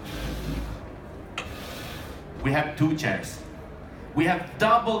 we have 2 chairs. We have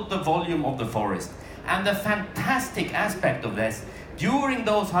doubled the volume of the forest. And the fantastic aspect of this, during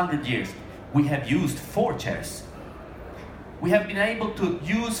those 100 years, we have used 4 chairs. We have been able to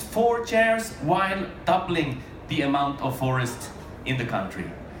use 4 chairs while doubling the amount of forest in the country.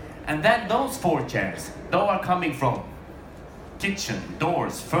 And then those 4 chairs, they are coming from kitchen,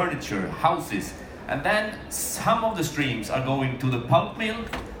 doors, furniture, houses. And then some of the streams are going to the pulp mill,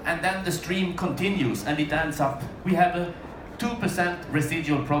 and then the stream continues and it ends up, we have a 2%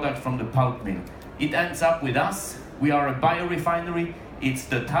 residual product from the pulp mill. It ends up with us. We are a biorefinery. It's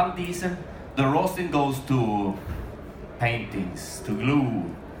the tall diesel. The rosin goes to paintings, to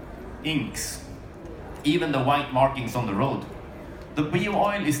glue, inks, even the white markings on the road. The bio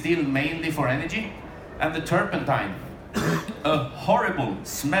oil is still mainly for energy, and the turpentine, a horrible,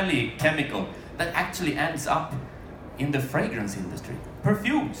 smelly chemical that actually ends up in the fragrance industry.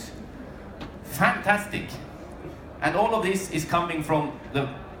 Perfumes. Fantastic. And all of this is coming from the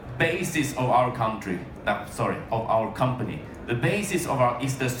basis of our country, of our company. The basis of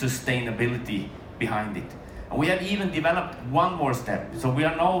is the sustainability behind it. And we have even developed one more step. So we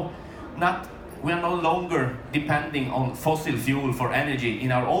are no longer depending on fossil fuel for energy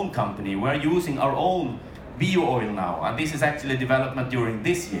in our own company. We are using our own bio oil now, and this is actually development during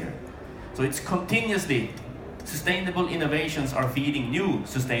this year. So it's continuously, sustainable innovations are feeding new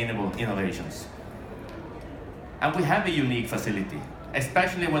sustainable innovations. And we have a unique facility,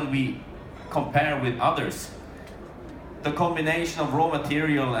 especially when we compare with others. The combination of raw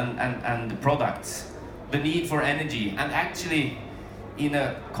material and products, the need for energy, and actually, in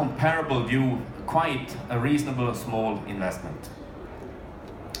a comparable view, quite a reasonable small investment.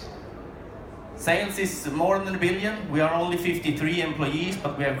 Sales is more than 1 billion. We are only 53 employees,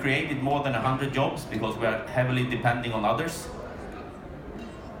 but we have created more than 100 jobs because we are heavily depending on others.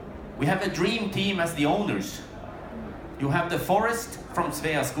 We have a dream team as the owners. You have the forest from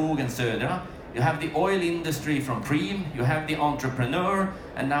Sveaskog and Södra. You have the oil industry from Preem. You have the entrepreneur,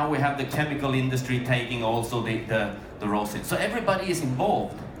 and now we have the chemical industry taking also the rosin. So everybody is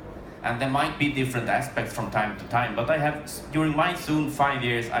involved, and there might be different aspects from time to time. But I have, during my soon 5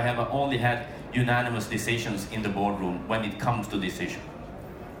 years, I have only had unanimous decisions in the boardroom when it comes to decision.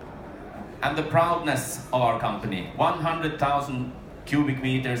 And the proudness of our company: 100,000 cubic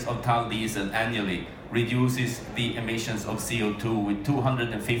meters of tall diesel annually reduces the emissions of CO2 with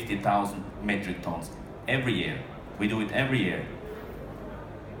 250,000 metric tons every year. We do it every year.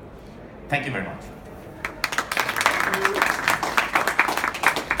 Thank you very much.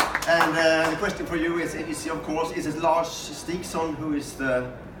 And the question for you is of course, is it Lars Stigson who is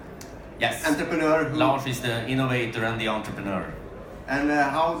the entrepreneur? Lars is the innovator and the entrepreneur. And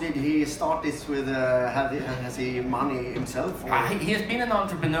how did he start this with, has he money himself? He has been an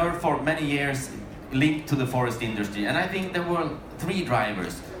entrepreneur for many years, linked to the forest industry, and I think there were 3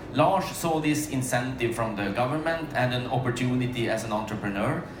 drivers. Lars saw this incentive from the government and an opportunity as an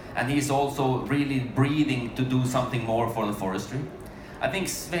entrepreneur, and he's also really breathing to do something more for the forestry. I think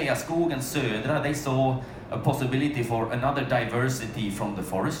Sveaskog and Södra, they saw a possibility for another diversity from the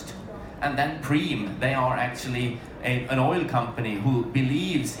forest. And then Preem, they are actually an oil company who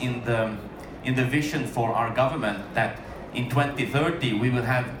believes in the vision for our government that in 2030 we will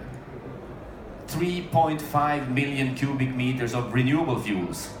have 3.5 million cubic meters of renewable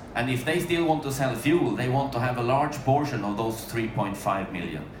fuels. And if they still want to sell fuel, they want to have a large portion of those 3.5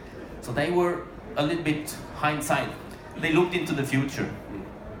 million. So they were a little bit hindsight. They looked into the future.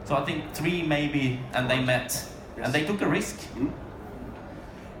 So I think 3 maybe, and they met. Yes. And they took a risk.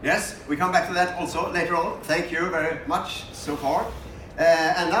 Yes, we come back to that also later on. Thank you very much so far.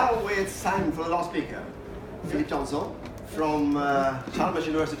 And now it's time for the last speaker, Philip Johnson from Chalmers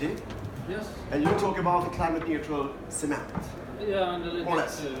University. Yes. And you talk about the climate neutral cement. Yeah, and a little more or bit,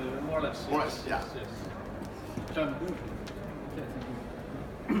 less. More or less. More or less, yeah. Yes.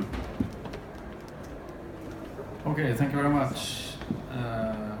 Okay, thank you very much. Is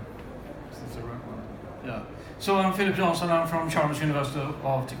this the right one? Yeah. So I'm Philip Johnson. I'm from Chalmers University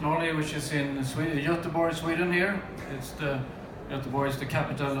of Technology, which is in Göteborg, Sweden. Here, Göteborg is the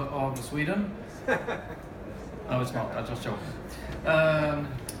capital of Sweden. No, it's not. I just joking.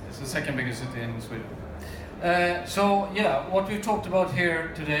 It's the second biggest city in Sweden. So yeah, what we've talked about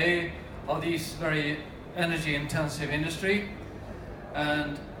here today are these very energy-intensive industry,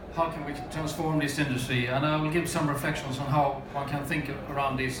 and how can we transform this industry, and I will give some reflections on how one can think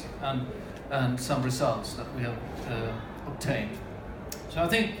around this and some results that we have obtained. So I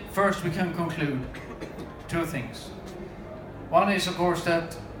think first we can conclude two things. One is, of course,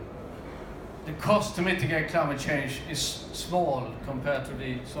 that the cost to mitigate climate change is small compared to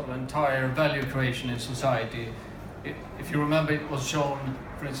the sort of entire value creation in society. If you remember, it was shown,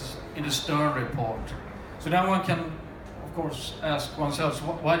 for instance, in the Stern report. So now one can, of course, ask oneself,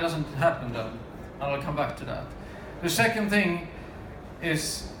 why doesn't it happen then? And I'll come back to that. The second thing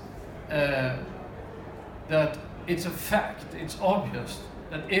is that it's a fact, it's obvious,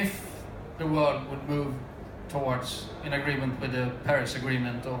 that if the world would move towards, in agreement with the Paris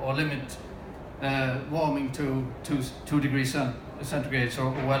Agreement, or limit warming to 2 degrees centigrade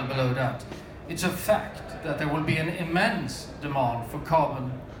or well below that, it's a fact that there will be an immense demand for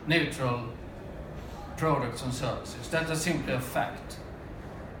carbon neutral products and services. That is simply a fact.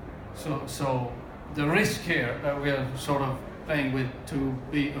 So the risk here that we are sort of playing with to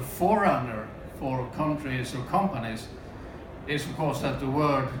be a forerunner for countries or companies is, of course, that the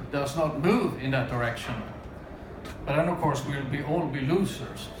world does not move in that direction. But then, of course, we'll all be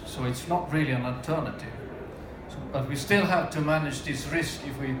losers. So it's not really an alternative. But we still have to manage this risk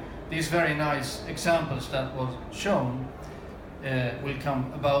if these very nice examples that was shown will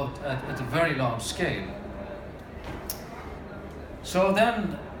come about at a very large scale. So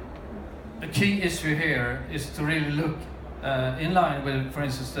then the key issue here is to really look in line with, for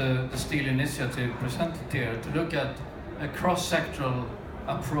instance, the Steel Initiative presented here, to look at a cross-sectoral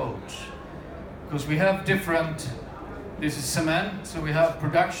approach. Because we have different, this is cement, so we have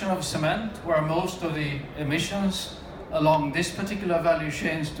production of cement, where most of the emissions along this particular value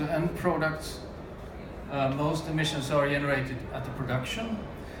chain to end products, most emissions are generated at the production.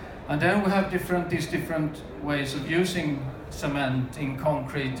 And then we have these different ways of using cement in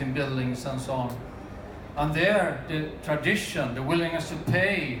concrete, in buildings and so on. And there, the tradition, the willingness to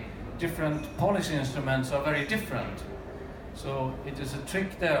pay, different policy instruments are very different. So it is a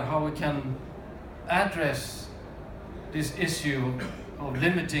trick there how we can address this issue of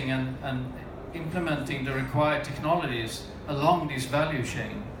limiting and implementing the required technologies along this value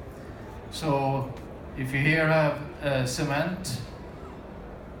chain. So if you here have cement,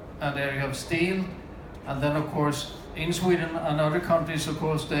 and there you have steel, and then of course in Sweden and other countries, of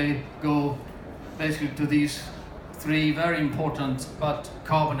course, they go basically to these three very important but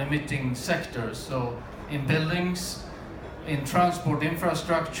carbon emitting sectors. So in buildings, in transport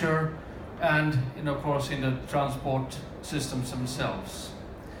infrastructure, and of course in the transport systems themselves.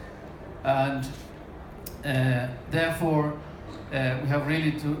 And therefore we have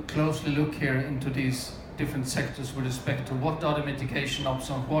really to closely look here into these different sectors with respect to what are the mitigation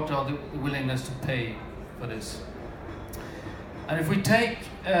options, what are the willingness to pay for this. And if we take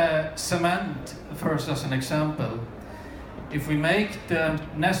cement first as an example, if we make the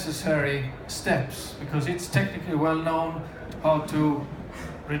necessary steps, because it's technically well known how to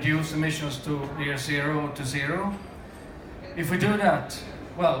reduce emissions to near zero or to zero, if we do that,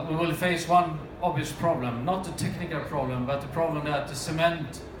 well, we will face one obvious problem, not the technical problem, but the problem that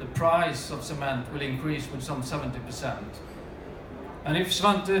the price of cement will increase with some 70%. And if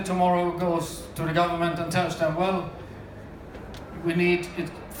Svante tomorrow goes to the government and tells them, well, we need it,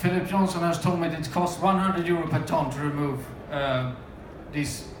 Philip Johnson has told me that it costs €100 per ton to remove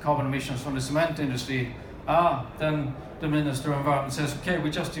these carbon emissions from the cement industry. Then the Minister of Environment says, okay,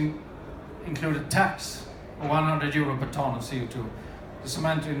 we just include a tax of €100 per ton of CO2. The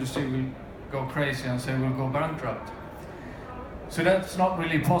cement industry will go crazy and say we'll go bankrupt. So that's not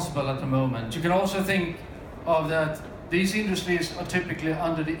really possible at the moment. You can also think of that these industries are typically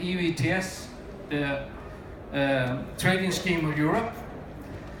under the EU ETS, the trading scheme of Europe,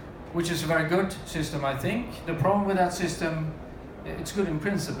 which is a very good system, I think. The problem with that system, it's good in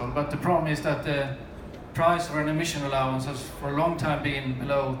principle, but the problem is that the price for an emission allowance has for a long time been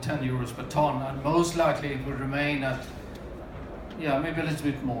below €10 per ton, and most likely it will remain at, maybe a little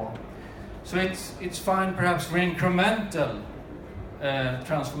bit more. So it's fine perhaps for incremental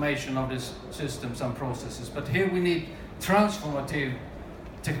transformation of these systems and processes, but here we need transformative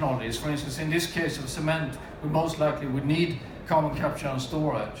technologies. For instance, in this case of cement, we most likely would need carbon capture and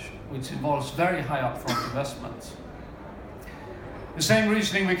storage, which involves very high upfront investments. The same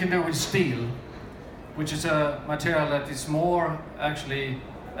reasoning we can do with steel, which is a material that is more actually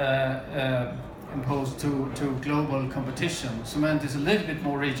imposed to global competition. Cement is a little bit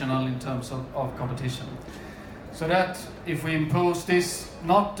more regional in terms of competition. So that if we impose this,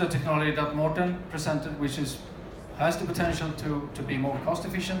 not the technology that Mårten presented, which has the potential to be more cost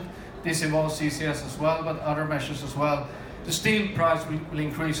efficient, this involves CCS as well, but other measures as well. the steel price will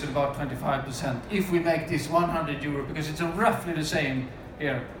increase at about 25% if we make this 100 euro, because it's roughly the same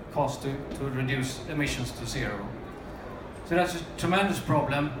here cost to reduce emissions to zero. So that's a tremendous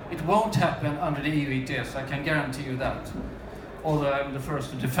problem. It won't happen under the EU ETS, I can guarantee you that. Although I'm the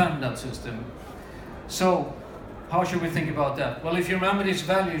first to defend that system. So, how should we think about that? Well, if you remember this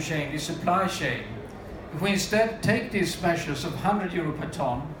value chain, this supply chain, if we instead take these measures of 100 euro per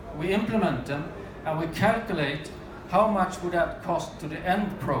ton, we implement them, and we calculate how much would that cost to the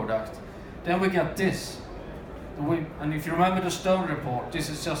end product, then we get this. And if you remember the Stone report, this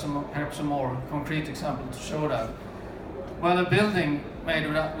is just perhaps a more concrete example to show that. Well, a building made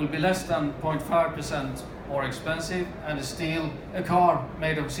of that will be less than 0.5% more expensive, and a car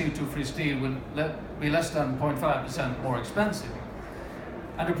made of CO2-free steel will be less than 0.5% more expensive.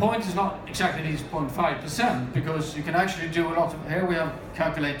 And the point is not exactly these 0.5%, because you can actually do a lot of, here we have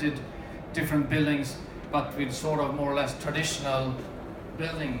calculated different buildings, but with sort of more or less traditional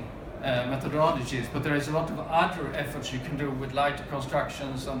building methodologies, but there is a lot of other efforts you can do with lighter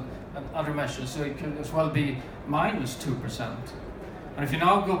constructions and other measures, so it could as well be minus 2%. And if you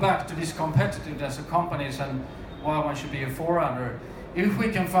now go back to this competitiveness of companies and why one should be a forerunner, if we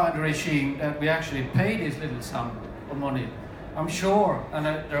can find a regime that we actually pay this little sum of money, I'm sure, and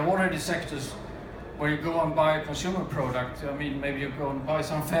there are already sectors where you go and buy a consumer product. I mean, maybe you go and buy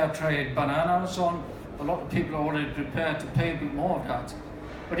some fair trade banana and so on. A lot of people are already prepared to pay a bit more of that.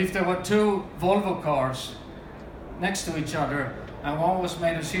 But if there were two Volvo cars next to each other, and one was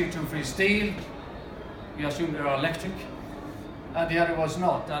made of CO2-free steel, we assume they are electric, and the other was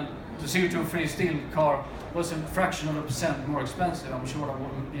not, and the CO2-free steel car was a fraction of a percent more expensive, I'm sure there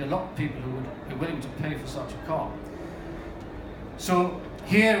would be a lot of people who would be willing to pay for such a car. So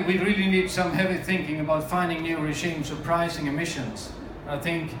here we really need some heavy thinking about finding new regimes of pricing emissions. I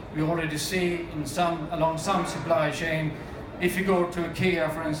think we already see along some supply chain, if you go to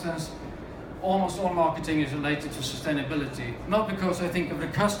IKEA, for instance, almost all marketing is related to sustainability. Not because I think of the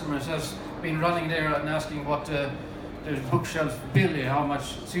customers as being running there and asking what the bookshelf bill is, how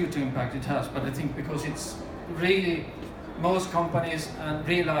much CO2 impact it has, but I think because it's really most companies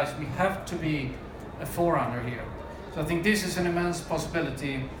realize we have to be a forerunner here. So I think this is an immense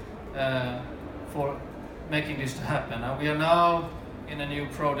possibility for making this to happen. And we are now in a new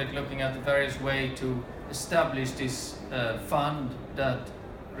project looking at the various ways to establish this fund that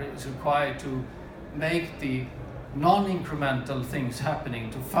is required to make the non-incremental things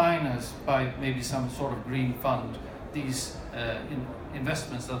happening, to finance by maybe some sort of green fund these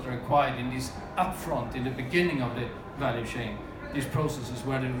investments that are required in this upfront, in the beginning of the value chain, these processes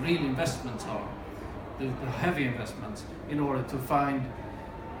where the real investments are, the heavy investments, in order to find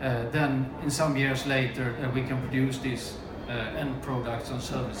then in some years later we can produce these end products and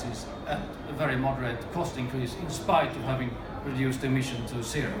services at a very moderate cost increase in spite of having reduced emission to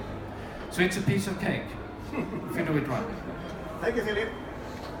zero. So it's a piece of cake if you do it right. Thank you, Philip.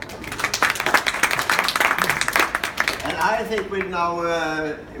 And I think we'll now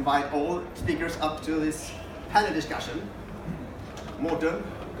invite all speakers up to this panel discussion. Mårten,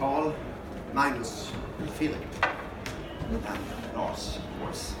 Carl, Magnus, Philip, and Lars, of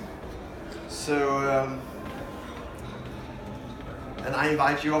course. So, and I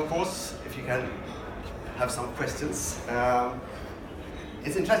invite you, of course, if you can have some questions.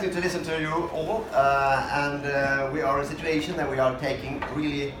 It's interesting to listen to you all, and we are in a situation that we are taking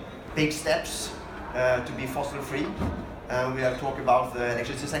really big steps to be fossil-free. We are talking about the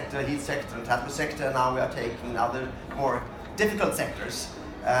electricity sector, heat sector, and transport sector, and now we are taking other more difficult sectors.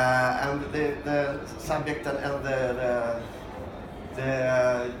 And the subject and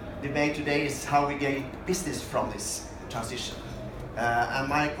the debate today is how we gain business from this transition. And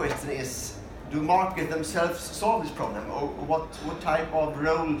my question is, do markets themselves solve this problem, or what type of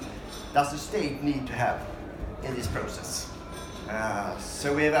role does the state need to have in this process?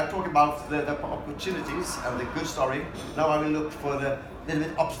 So we have talked about the opportunities and the good story. Now I will look for the little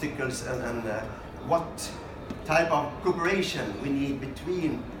bit obstacles and what type of cooperation we need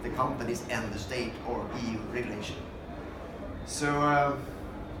between the companies and the state or EU regulation. So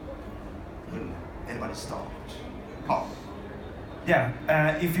will anybody start? Carl. Yeah,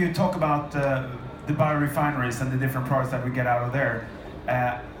 if you talk about the biorefineries and the different products that we get out of there,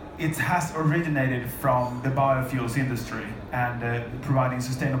 it has originated from the biofuels industry and providing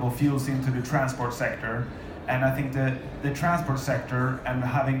sustainable fuels into the transport sector. And I think the transport sector and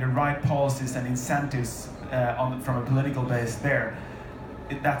having the right policies and incentives from a political base there,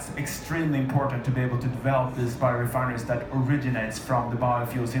 that's extremely important to be able to develop these biorefineries that originates from the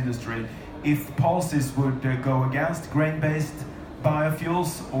biofuels industry. If policies would go against grain-based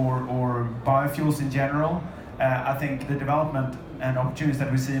biofuels or biofuels in general, I think the development and opportunities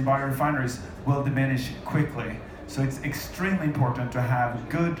that we see in biorefineries will diminish quickly. So it's extremely important to have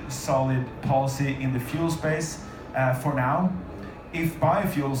good, solid policy in the fuel space for now. If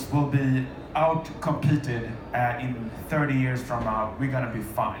biofuels will be out-competed in 30 years from now, we're going to be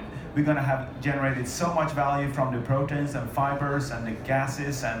fine. We're going to have generated so much value from the proteins and fibers and the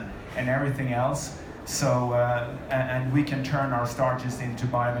gases and everything else. So, and we can turn our starches into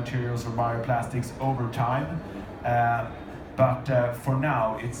biomaterials or bioplastics over time. But for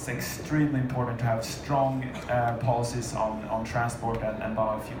now, it's extremely important to have strong policies on transport and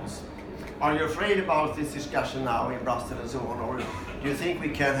biofuels. Are you afraid about this discussion now in Brussels and so on, or do you think we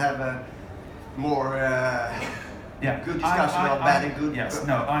can have a more good discussion of bad and good? Yes,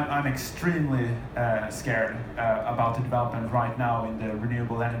 no, I'm extremely scared about the development right now in the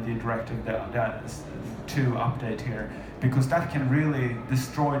Renewable Energy Directive, the 2 update here, because that can really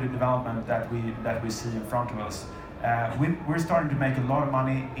destroy the development that we see in front of us. We're starting to make a lot of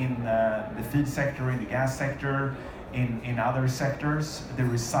money in the feed sector, in the gas sector, in other sectors. The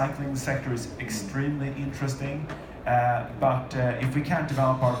recycling sector is extremely interesting. But if we can't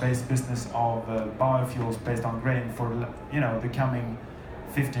develop our base business of biofuels based on grain for the coming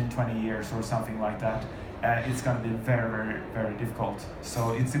 15-20 years or something like that, it's going to be very, very, very difficult.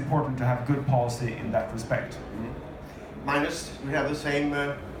 So it's important to have good policy in that respect. Magnus, we have the same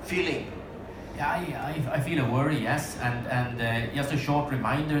feeling. Yeah, I feel a worry, yes, and just a short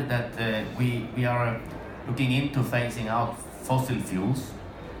reminder that we are looking into phasing out fossil fuels.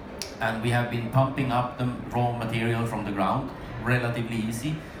 And we have been pumping up the raw material from the ground relatively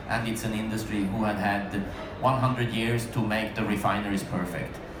easy, and it's an industry who had 100 years to make the refineries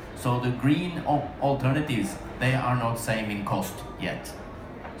perfect. So the green alternatives, they are not same in cost yet.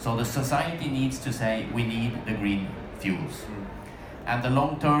 So the society needs to say we need the green fuels. And the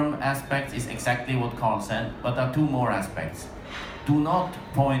long-term aspect is exactly what Carl said, but there are 2 more aspects. Do not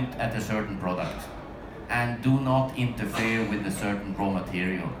point at a certain product, and do not interfere with a certain raw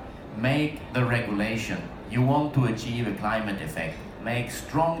material. Make the regulation. You want to achieve a climate effect. Make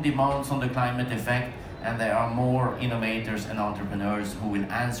strong demands on the climate effect, and there are more innovators and entrepreneurs who will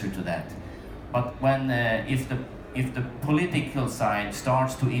answer to that. But when if the political side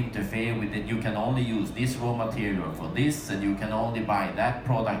starts to interfere with it, you can only use this raw material for this, and you can only buy that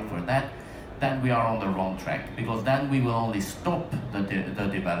product for that, then we are on the wrong track, because then we will only stop the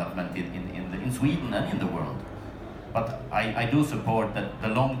development in Sweden and in the world. But I do support that the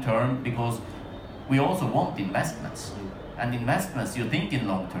long term, because we also want investments. And investments, you think in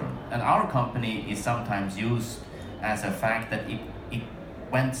long term. And our company is sometimes used as a fact that it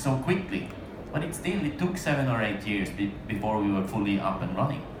went so quickly. But it took 7 or 8 years before we were fully up and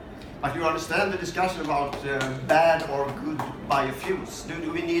running. But you understand the discussion about bad or good biofuels.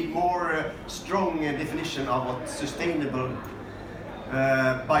 Do we need more strong definition of what sustainable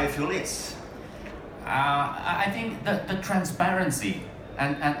biofuel is? I think the transparency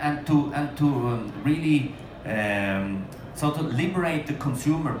and to really so to liberate the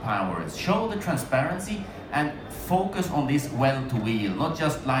consumer powers, show the transparency and focus on this well-to-wheel, not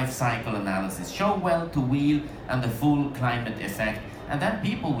just life cycle analysis. Show well-to-wheel and the full climate effect, and then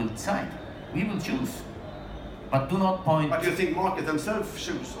people will decide. We will choose, but do not point. But do you think market themselves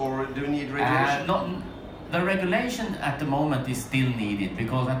choose, or do you need regulation? The regulation at the moment is still needed,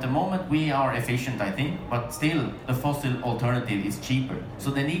 because at the moment we are efficient, I think, but still the fossil alternative is cheaper.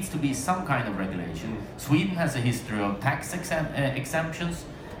 So there needs to be some kind of regulation. Sweden has a history of tax exemptions,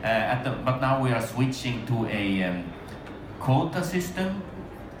 but now we are switching to a quota system,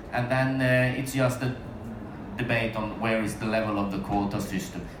 and then it's just a debate on where is the level of the quota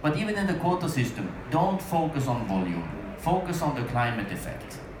system. But even in the quota system, don't focus on volume, focus on the climate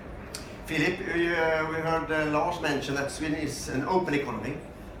effect. Philip, we heard Lars mention that Sweden is an open economy.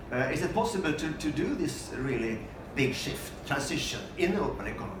 Is it possible to do this really big shift, transition in the open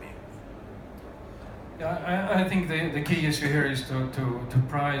economy? Yeah, I think the key issue here is to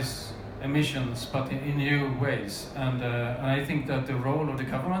price emissions, but in new ways. And I think that the role of the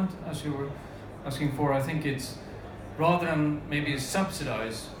government, as you were asking for, I think it's rather than maybe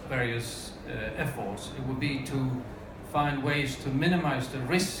subsidize various efforts, it would be to find ways to minimize the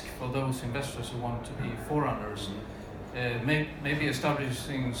risk for those investors who want to be forerunners. Maybe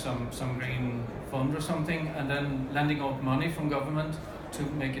establishing some green fund or something, and then lending out money from government to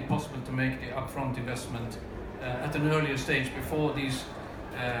make it possible to make the upfront investment at an earlier stage before these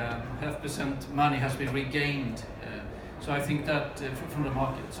 0.5% money has been regained. So I think that from the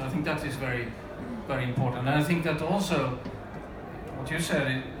market. So I think that is very, very important. And I think that also what you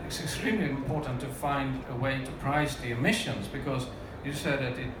said, it's extremely important to find a way to price the emissions, because you said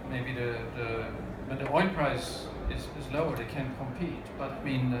that maybe when the oil price is lower, they can't compete. But I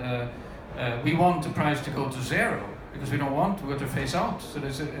mean, we want the price to go to zero because we don't want to go to phase out. So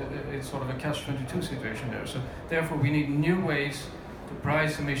it's sort of a catch-22 situation there. So therefore, we need new ways to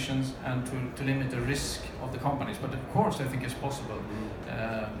price emissions and to limit the risk of the companies. But of course, I think it's possible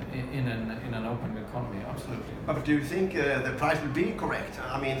in an open economy, absolutely. But do you think the price will be correct?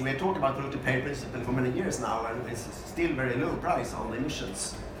 I mean, we're talking about polluter pay principle for many years now, and it's still very low price on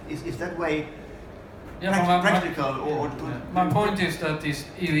emissions. Is that way practical? My point is that this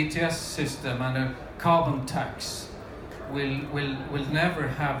EU ETS system and a carbon tax will never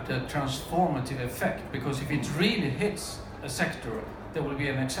have the transformative effect, because if it really hits a sector, there will be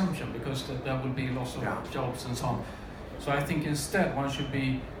an exemption because there will be lots of jobs and so on. So I think instead one should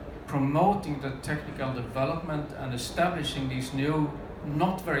be promoting the technical development and establishing these new,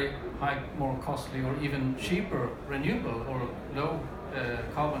 not very high, more costly or even cheaper renewable or low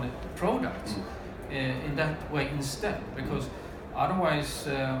carbon products in that way instead, because otherwise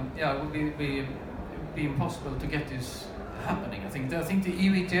it would be impossible to get this happening. I think the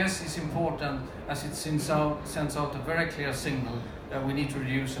EU ETS is important as it sends out a very clear signal that we need to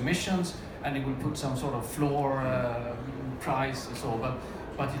reduce emissions, and it will put some sort of floor price and so,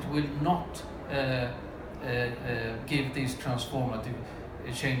 but it will not give these transformative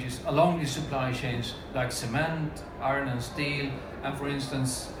changes along the supply chains like cement, iron and steel, and for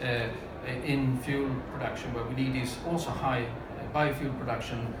instance in fuel production, where we need is also high biofuel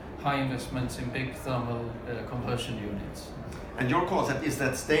production, high investments in big thermal conversion units. And your concept is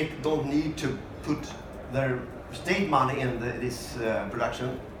that state don't need to put their state money in this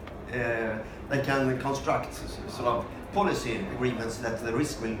production. They can construct sort of policy agreements that the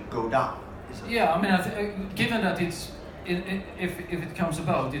risk will go down. Yeah, I mean, given that if it comes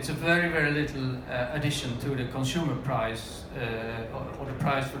about, it's a very, very little addition to the consumer price or the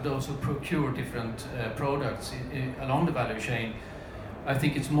price for those who procure different products along the value chain. I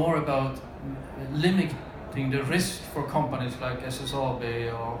think it's more about limiting the risk for companies like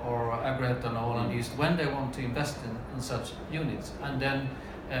SSAB or Agro-ethanol and East when they want to invest in such units, and then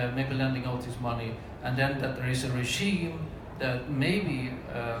maybe lending out this money, and then that there is a regime, that maybe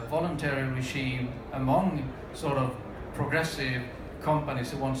a voluntary regime among sort of progressive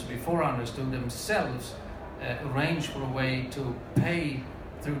companies who want to be forerunners to themselves arrange for a way to pay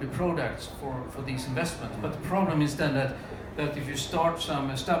through the products for these investments. But the problem is then that if you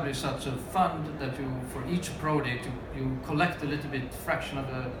establish such a fund that you, for each project, you collect a little bit fraction of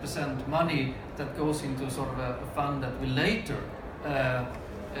a percent money that goes into sort of a fund that will later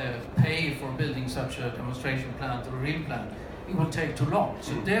pay for building such a demonstration plant or a real plant, it will take too long.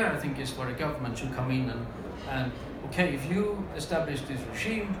 So there I think is where the government should come in and okay, if you establish this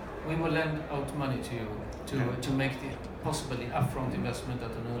regime, we will lend out money to you to make the possibly upfront investment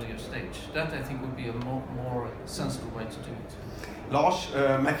at an earlier stage. That I think would be a more sensible way to do it. Lars,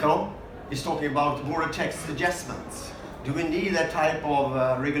 Macron is talking about border tax adjustments. Do we need that type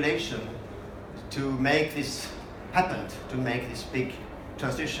of regulation to make this happen, to make this big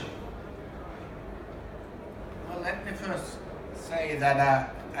transition? Well, let me first say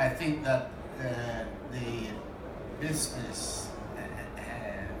that I think that the business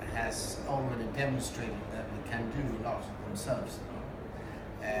has already demonstrated that we can do a lot themselves.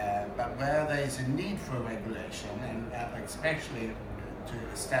 But where there is a need for regulation, and especially to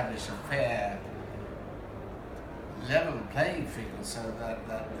establish a fair level playing field so that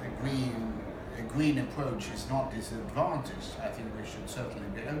a green approach is not disadvantaged, I think we should certainly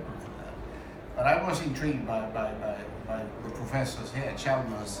be open for that. But I was intrigued by the professors here,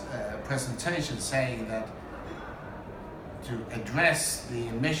 Chalmers' presentation, saying that to address the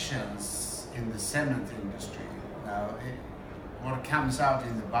emissions in the cement industry, now what comes out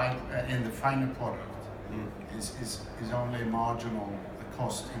in the final product is only a marginal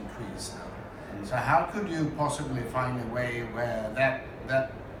cost increase now. So how could you possibly find a way where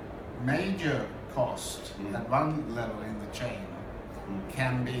that major cost at one level in the chain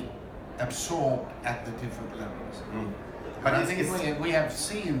can be absorbed at the different levels? But I think we have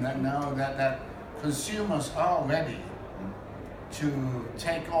seen that now that consumers are ready to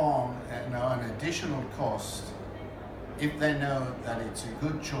take on an additional cost if they know that it's a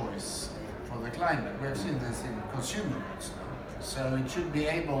good choice for the climate. We've seen this in consumer goods now. So it should be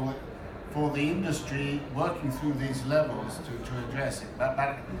able for the industry working through these levels to address it.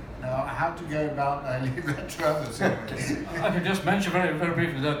 But now how to go about, I leave that to others. I can just mention very, very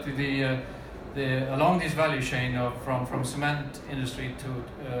briefly that the along this value chain from cement industry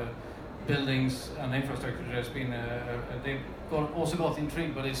to buildings and infrastructure, there's been they've also got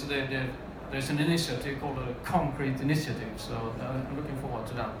intrigued, but it's the there's an initiative called a concrete initiative. So I'm looking forward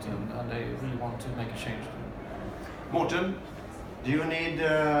to that, and they really want to make a change. Mårten, do you need?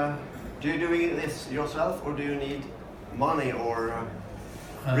 Do you doing this yourself, or do you need money or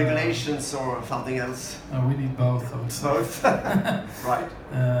regulations or something else? We need both, I would say. Both, right?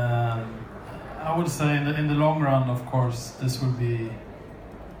 I would say in the long run, of course, this will be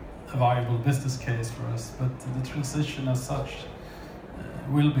a viable business case for us, but the transition as such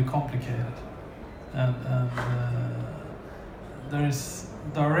will be complicated, and there is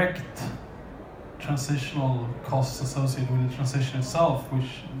direct transitional costs associated with the transition itself,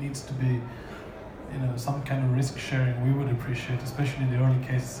 which needs to be, some kind of risk sharing we would appreciate, especially in the early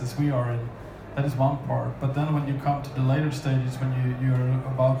cases as we are in. That is one part. But then when you come to the later stages, when you're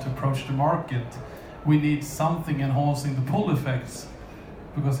about to approach the market, we need something enhancing the pull effects.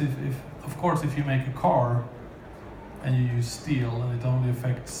 Because if you make a car and you use steel and it only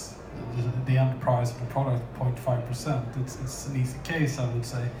affects the end price of the product 0.5%, it's an easy case, I would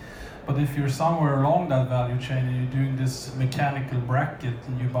say. But if you're somewhere along that value chain and you're doing this mechanical bracket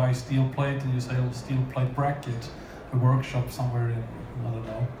and you buy steel plate and you sell steel plate bracket, a workshop somewhere in, I don't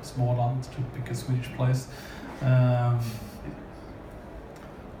know, Småland, to pick a Swedish place.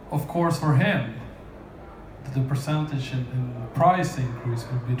 Of course, for him, the percentage in price increase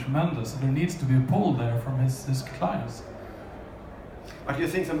would be tremendous. There needs to be a pull there from his clients. But you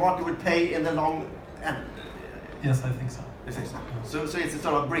think the market would pay in the long end? Yes, I think so. You think so? So it's a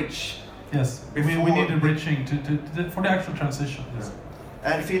sort of bridge. Yes, we need a bridging for the actual transition. Yes.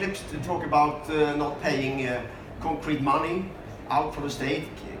 And Philip, to talk about not paying concrete money out from the state,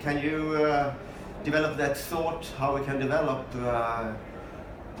 can you develop that thought how we can develop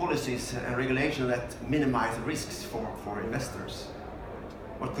policies and regulation that minimize risks for investors?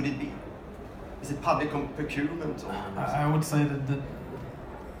 What could it be? Is it public procurement? Or I would say that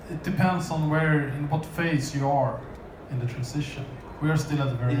it depends on in what phase you are in the transition. We are still at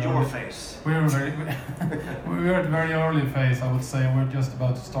the very your phase. We are at the very early phase, I would say. We're just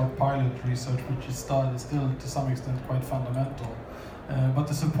about to start pilot research, which is still to some extent quite fundamental. But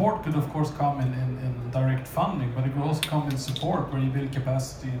the support could of course come in direct funding, but it could also come in support where you build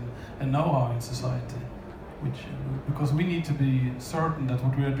capacity and know-how in society. Because we need to be certain that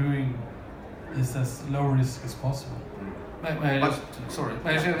what we are doing is as low risk as possible. May I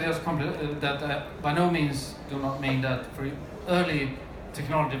just complete that by no means do not mean that for early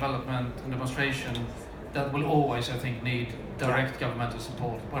technology development and demonstration that will always, I think, need direct governmental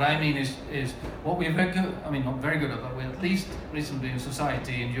support. What I mean is what we're very good, not very good at, but we're at least recently in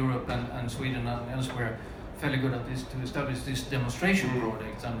society in Europe and Sweden and elsewhere fairly good at this, to establish this demonstration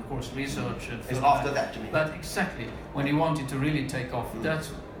project and of course research. It's after that, you mean? But exactly, when you want it to really take off, that's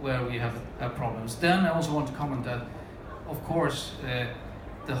where we have problems. Then I also want to comment that of course,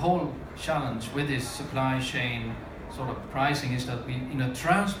 the whole challenge with this supply chain sort of pricing is that we, in a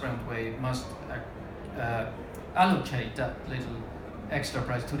transparent way, must allocate that little extra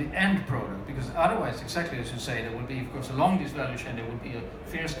price to the end product, because otherwise, exactly as you say, there will be, of course, along this value chain, there will be a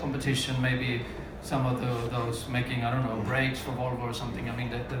fierce competition, maybe some of those making, I don't know, brakes for Volvo or something,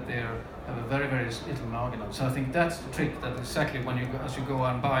 that they have a very, very little margin. So I think that's the trick, that exactly when as you go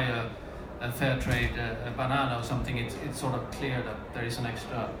and buy a fair trade a banana or something, it's sort of clear that there is an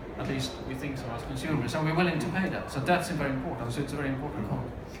extra, at least we think so as consumers, and we're willing to pay that. So that's very important. So it's a very important point.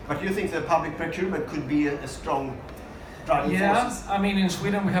 But do you think the public procurement could be a strong driving force? Yeah, in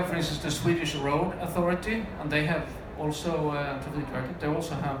Sweden we have, for instance, the Swedish Road Authority, and they have also they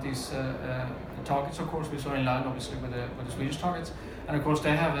also have these targets, of course, which are in line, obviously, with the Swedish targets, and of course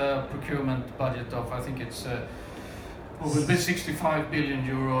they have a procurement budget of, I think it's. Will be 65 billion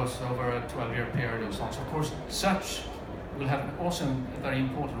euros over a 12-year period or so on. So of course, such will have also a very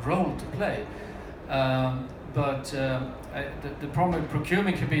important role to play. But the problem with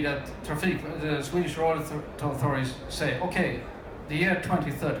procurement could be that the Swedish road authorities say, okay, the year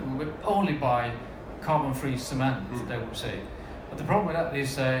 2030 we will only buy carbon-free cement, they would say. But the problem with that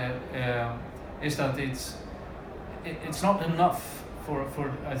is that it's not enough for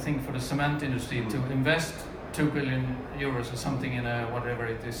I think for the cement industry to invest 2 billion euros or something in whatever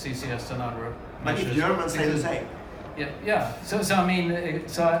it is, CCS and other measures. But Germans say the same. Yeah. So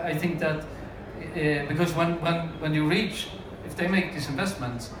I think that because when you reach, if they make these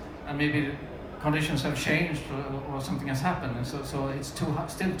investments and maybe the conditions have changed or something has happened, and so it's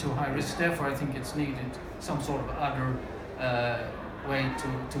still too high risk. Therefore, I think it's needed some sort of other way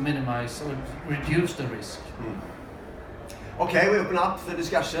to minimize or reduce the risk. Okay, we open up the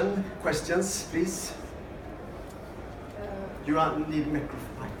discussion. Questions, please. You need a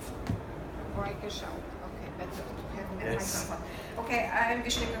microphone. Or I can shout. Okay, better to have a microphone. Okay, I'm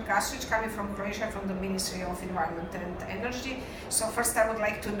Višnjika Kasić, coming from Croatia, from the Ministry of Environment and Energy. So first I would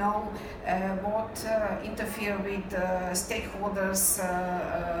like to know what interfere with stakeholders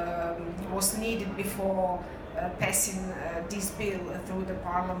was needed before passing this bill through the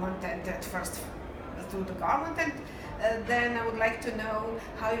Parliament and at first through the government. And then I would like to know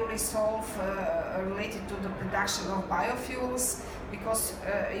how you resolve related to the production of biofuels, because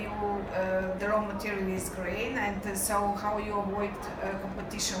the raw material is grain, and so how you avoid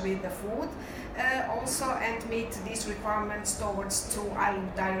competition with the food also, and meet these requirements towards to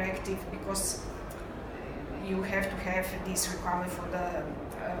ILUC directive, because you have to have this requirement for the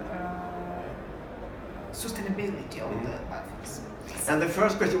sustainability of the biofuels. And the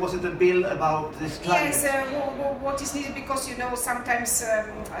first question, was it a bill about this climate? Yes, what is needed, because you know sometimes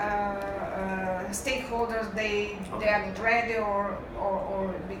stakeholders they are not ready, or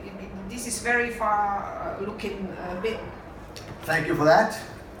this is very far looking bill. Thank you for that.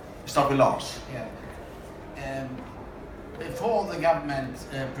 Start with Lars. Yeah. Before the government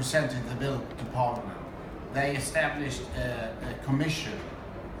presented the bill to Parliament, they established a commission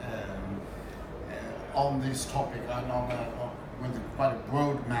on this topic and with quite a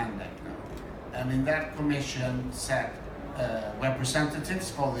broad mandate now. And in that commission sat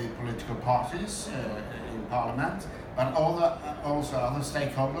representatives for the political parties in Parliament, but also other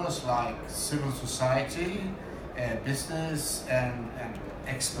stakeholders like civil society, business and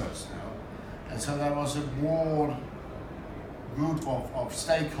experts now. And so there was a broad group of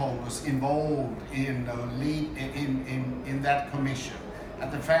stakeholders involved in that commission.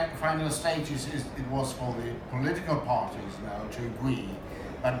 At the final stages, it was for the political parties now to agree,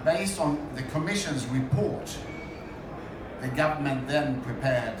 but based on the Commission's report, the government then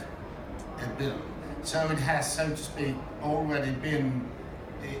prepared a bill. So it has, so to speak, already been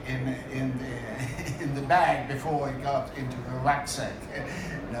in the bag before it got into the rucksack.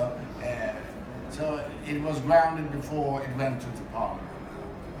 So it was grounded before it went to the Parliament.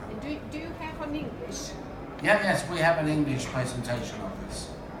 Do you have an English? Yes, we have an English presentation of this,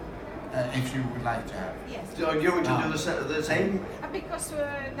 if you would like to have it. Yes. So are you going to do the same? Because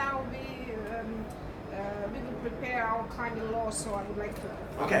now we will prepare our kind of law, so I would like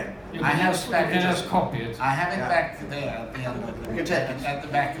to. Okay. You can just copy it. I have it back there at the end of the You can take it. at the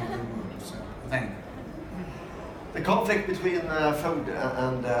back of the room. So thank you. The conflict between food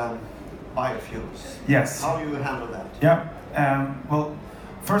and biofuels. Yes. How do you handle that? Yeah. Well,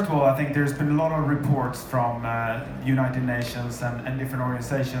 first of all, I think there's been a lot of reports from United Nations and different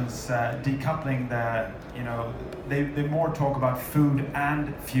organizations decoupling they more talk about food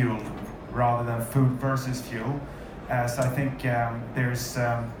and fuel rather than food versus fuel. So I think there's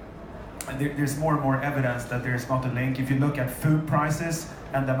more and more evidence that there's not a link. If you look at food prices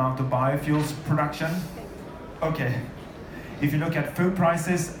and the amount of biofuels production, okay. If you look at food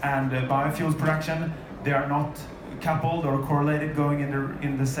prices and biofuels production, they are not coupled or correlated going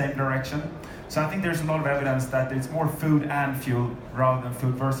in the same direction. So I think there's a lot of evidence that it's more food and fuel rather than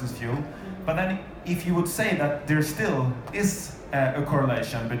food versus fuel. But then if you would say that there still is a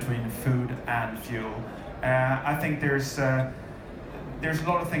correlation between food and fuel, I think there's a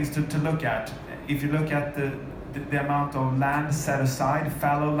lot of things to look at. If you look at the amount of land set aside,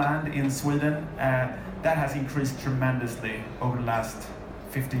 fallow land in Sweden, that has increased tremendously over the last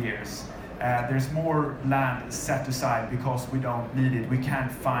 50 years. There's more land set aside because we don't need it. We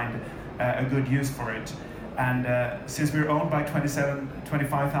can't find a good use for it. And since we're owned by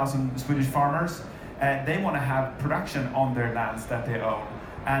 25,000 Swedish farmers, they want to have production on their lands that they own.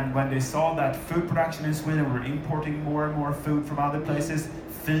 And when they saw that food production in Sweden, we're importing more and more food from other places,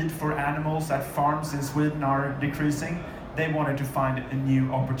 feed for animals at farms in Sweden are decreasing, they wanted to find a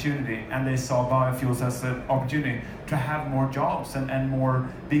new opportunity, and they saw biofuels as an opportunity to have more jobs and more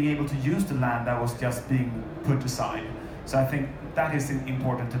being able to use the land that was just being put aside. So I think that is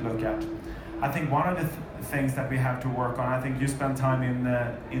important to look at. I think one of the things that we have to work on, I think you spent time in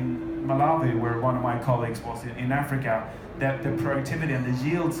Malawi, where one of my colleagues was in Africa, the productivity and the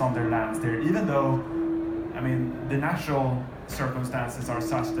yields on their lands there, even though, I mean, the natural circumstances are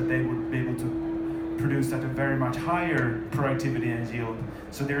such that they would be able to produce at a very much higher productivity and yield.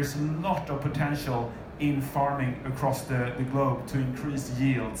 So there's a lot of potential in farming across the globe to increase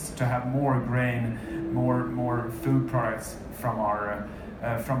yields, to have more grain, more food products from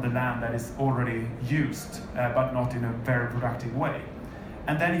the land that is already used, but not in a very productive way.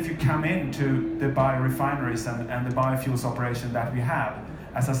 And then if you come into the biorefineries and the biofuels operation that we have,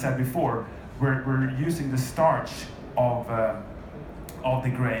 as I said before, we're using the starch of the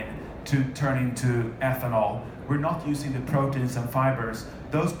grain to turn into ethanol. We're not using the proteins and fibers.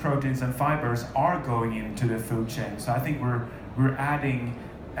 Those proteins and fibers are going into the food chain. So I think we're we're adding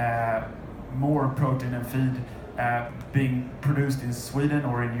more protein and feed being produced in Sweden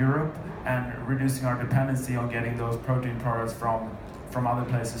or in Europe, and reducing our dependency on getting those protein products from other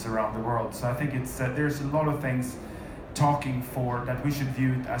places around the world. So I think it's there's a lot of things talking for that we should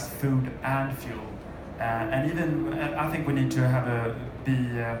view it as food and fuel, and even I think we need to have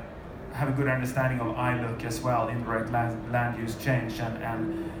a good understanding of ILUC as well, indirect land use change,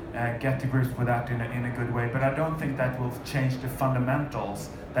 and get to grips with that in a good way. But I don't think that will change the fundamentals,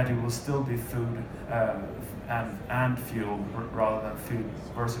 that it will still be food and fuel rather than food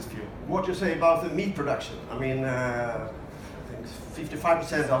versus fuel. What do you say about the meat production? I mean, I think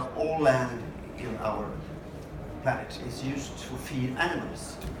 55% of all land in our planet is used to feed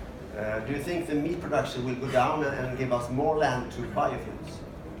animals. Do you think the meat production will go down and give us more land to biofuels?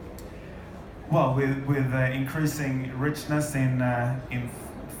 Well, with increasing richness in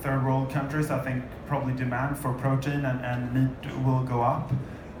third world countries, I think probably demand for protein and meat will go up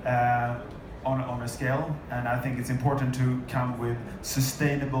on a scale, and I think it's important to come with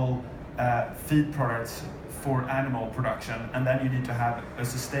sustainable feed products for animal production, and then you need to have a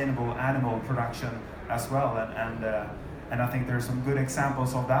sustainable animal production as well, and I think there are some good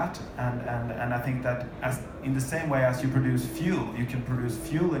examples of that, and I think that as in the same way as you produce fuel, you can produce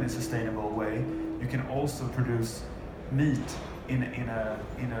fuel in a sustainable way, you can also produce meat in a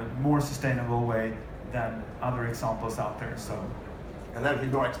more sustainable way than other examples out there. So, and that will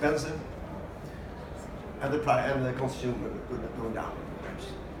be more expensive, and the price and the consumer going down.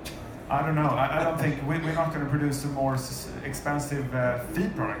 I don't know. I don't think we're not going to produce some more expensive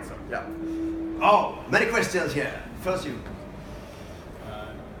feed products. Yeah. Oh, many questions here. First you.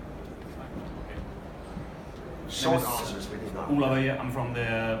 Short answers we need now. Olav, I'm from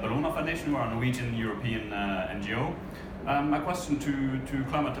the Bellona Foundation. We're a Norwegian European NGO. My question to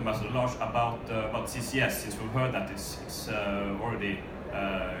Climate Ambassador Lars about CCS, since we've heard that it's already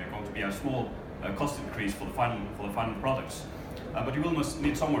going to be a small cost increase for the final products. But you will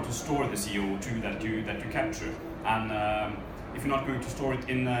need somewhere to store the CO2 that you capture, and if you're not going to store it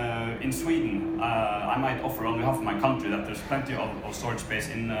in Sweden, I might offer on behalf of my country that there's plenty of storage space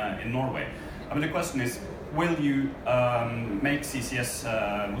in Norway. I mean, the question is, will you make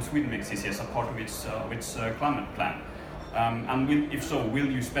CCS? Will Sweden make CCS a part of its climate plan? And if so, will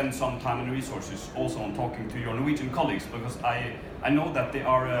you spend some time and resources also on talking to your Norwegian colleagues? Because I know that they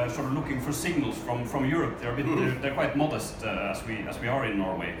are sort of looking for signals from Europe. They're quite modest as we are in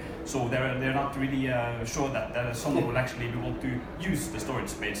Norway. So they're not really sure that someone will actually be able to use the storage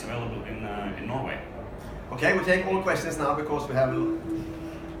space available in Norway. Okay, we'll take all questions now because we have a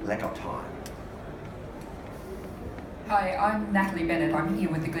lack of time. Hi, I'm Natalie Bennett. I'm here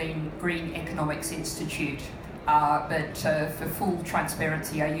with the Green Economics Institute. But for full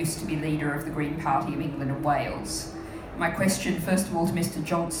transparency, I used to be leader of the Green Party of England and Wales. My question, first of all, to Mr.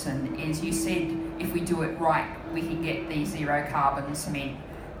 Johnson is, you said if we do it right, we can get the zero carbon cement.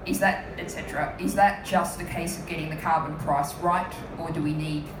 Is that, etc., is that just a case of getting the carbon price right, or do we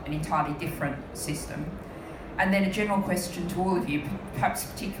need an entirely different system? And then a general question to all of you, perhaps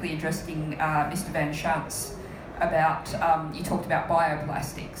particularly addressing Mr. Van Schantz, about, you talked about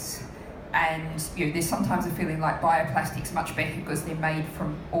bioplastics. And there's sometimes a feeling like bioplastics are much better because they're made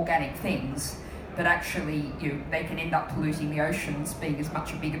from organic things, but actually they can end up polluting the oceans, being as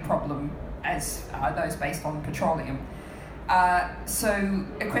much a bigger problem as those based on petroleum. So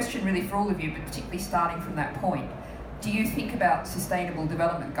a question really for all of you, but particularly starting from that point, do you think about sustainable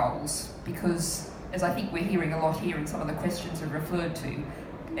development goals? Because as I think we're hearing a lot here and some of the questions have referred to,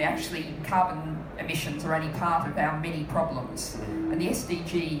 actually carbon emissions are only part of our many problems, and the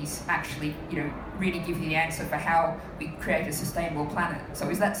SDGs actually really give you the answer for how we create a sustainable planet. So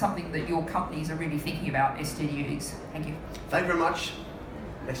is that something that your companies are really thinking about, SDGs? Thank you. Thank you very much.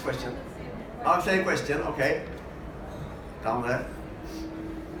 Next question. Same question, okay. Down there.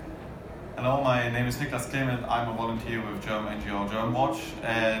 Hello, my name is Niklas Clement. I'm a volunteer with German NGO Germanwatch,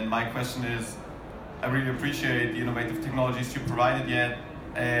 and my question is, I really appreciate the innovative technologies you provided yet.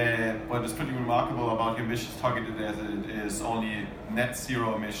 What is pretty remarkable about your emissions targeted as it is only net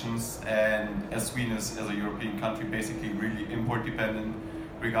zero emissions, and as Sweden is, as a European country, basically really import dependent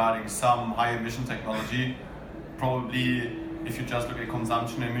regarding some high emission technology. Probably if you just look at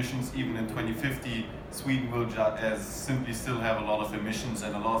consumption emissions, even in 2050, Sweden will simply still have a lot of emissions,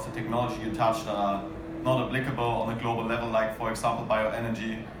 and a lot of the technology you touched are not applicable on a global level, like for example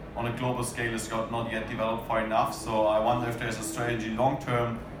bioenergy. On a global scale is not yet developed far enough, so I wonder if there's a strategy long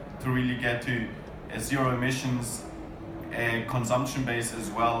term to really get to zero emissions, consumption based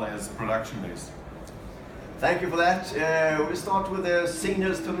as well as production based. Thank you for that. We'll start with the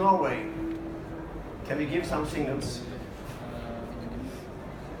signals to Norway. Can we give some signals?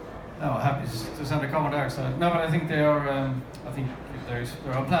 No, happy to send a carbon dioxide. No, but I think they are. I think there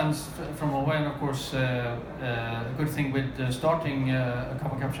are plans from away, and of course, a good thing with starting a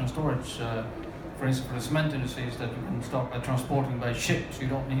carbon capture and storage, for instance, for the cement industry, is that you can start by transporting by ship. So you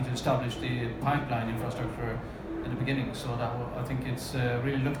don't need to establish the pipeline infrastructure in the beginning. So that I think it's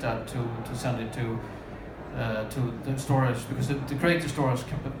really looked at to send it to the storage, because the greater storage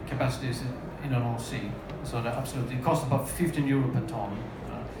capacity is in the North Sea. So that absolutely it costs about 15 euro per ton.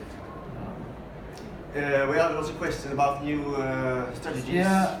 We have also a question about new strategies.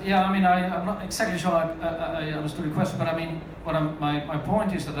 Yeah. I mean, I'm not exactly sure I understood the question, but I mean, my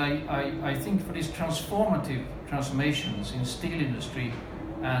point is that I think for these transformative transformations in steel industry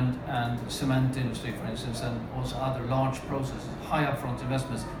and cement industry, for instance, and also other large processes, high upfront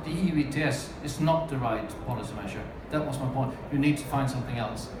investments, the EU ETS is not the right policy measure. That was my point. You need to find something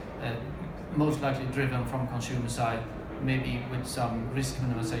else, most likely driven from consumer side, maybe with some risk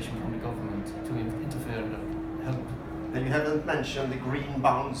minimization from the government to interfere and help. Then you haven't mentioned the green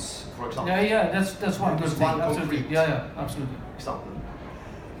bonds, for example. Yeah, that's one good thing. Absolutely. Yeah, absolutely. Example.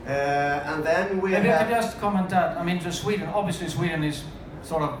 And then we maybe have... I could just comment that. I mean, to Sweden, obviously Sweden is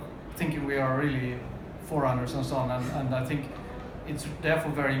sort of thinking we are really forerunners and so on, and I think it's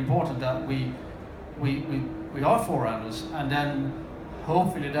therefore very important that we are forerunners, and then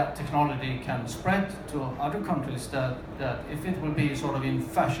hopefully that technology can spread to other countries, that if it will be sort of in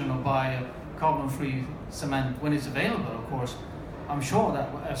fashion or buy carbon-free cement when it's available, of course, I'm sure that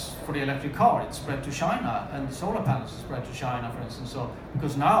as for the electric car, it's spread to China, and solar panels spread to China, for instance. So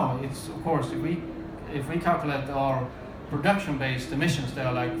because now it's, of course, if we calculate our production-based emissions, they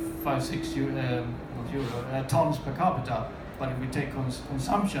are like 5-6 tons per capita, but if we take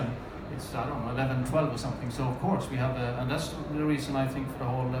consumption, it's, I don't know, 11, 12 or something. So of course we have and that's the reason I think for the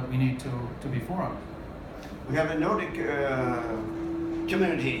whole that we need to be forward. We have a Nordic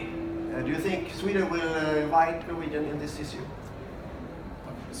community. Do you think Sweden will invite Norwegian in this issue?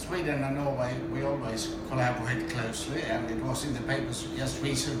 Sweden and Norway, we always collaborate closely, and it was in the papers just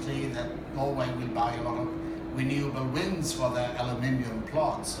recently that Norway will buy a lot of renewable winds for their aluminium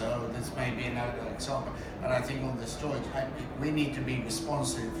plants, so this may be another example. But I think on the storage, we need to be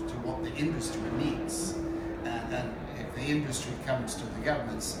responsive to what the industry needs. And if the industry comes to the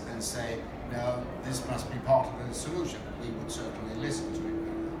governments and say, no, this must be part of the solution, we would certainly listen to it.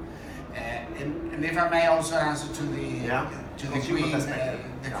 And if I may also answer to the green,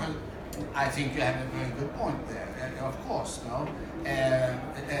 I think you have a very good point there. Of course, no.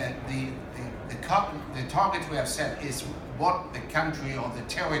 The target we have set is what the country or the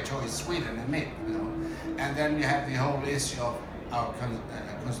territory Sweden emit, you know? And then you have the whole issue of our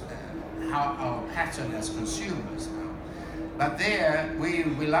pattern as consumers. You know? But there we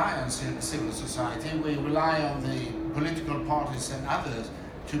rely on civil society, we rely on the political parties and others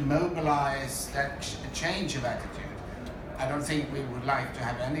to mobilize that change of attitude. I don't think we would like to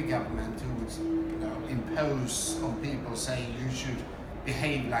have any government who would impose on people saying you should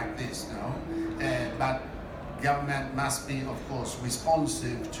behave like this, no? But government must be, of course,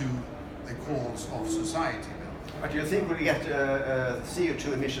 responsive to the calls of society. No? But do you think we'll get a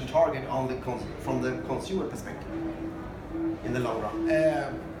CO2 emission target from the consumer perspective in the long run?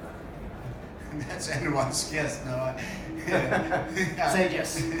 That's anyone's guess, no? Say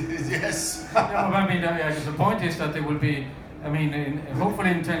yes. Yes. No, I mean, the point is that there will be, I mean,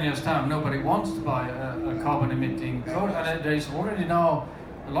 hopefully in 10 years' time, nobody wants to buy a carbon-emitting product. There is already now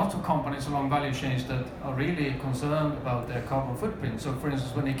a lot of companies along value chains that are really concerned about their carbon footprint. So, for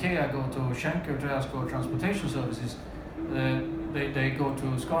instance, when IKEA go to Schenker to ask for transportation services, they go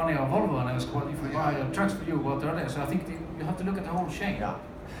to Scania or Volvo and ask, what if we buy trucks for you, what are they? So I think you have to look at the whole chain.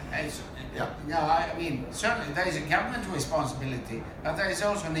 I mean, certainly there is a government responsibility, but there is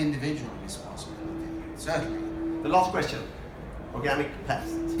also an individual responsibility. Certainly. The last question. Organic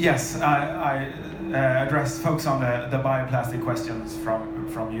plastics. Yes, I addressed folks on the bioplastic questions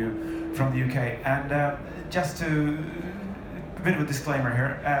from the UK, and just to a bit of a disclaimer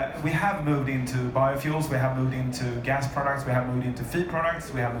here, we have moved into biofuels, we have moved into gas products, we have moved into feed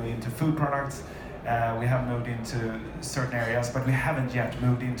products, we have moved into food products, we have moved into certain areas, but we haven't yet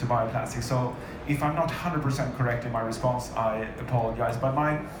moved into bioplastics. So if I'm not 100% correct in my response, I apologize, but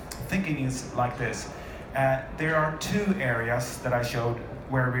my thinking is like this. There are two areas that I showed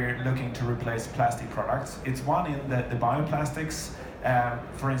where we're looking to replace plastic products. It's one in the bioplastics,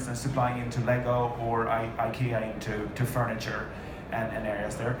 for instance, supplying into Lego or IKEA into furniture and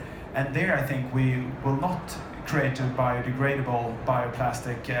areas there. And there I think we will not create a biodegradable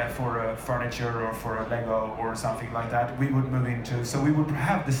bioplastic for furniture or for a Lego or something like that. We would move into, so we would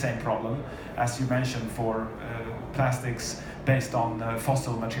have the same problem as you mentioned for plastics based on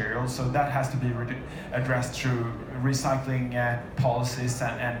fossil materials. So that has to be addressed through recycling policies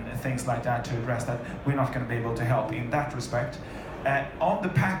and things like that to address that. We're not going to be able to help in that respect. On the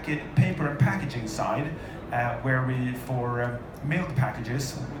paper and packaging side, where we, for milk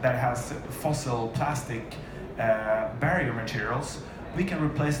packages that has fossil plastic barrier materials, we can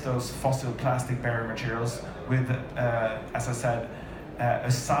replace those fossil plastic barrier materials with, as I said, a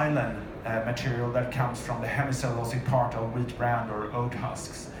silane material that comes from the hemicellulosic part of wheat bran or oat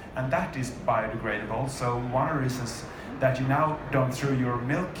husks. And that is biodegradable. So one of the reasons that you now don't throw your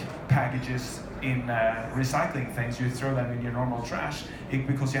milk packages in recycling things, you throw them in your normal trash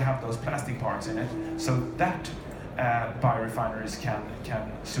because you have those plastic parts in it. So that biorefineries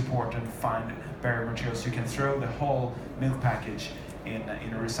can support and find barrier materials. You can throw the whole milk package in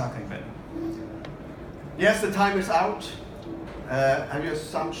a recycling bin. Yes, the time is out. Have you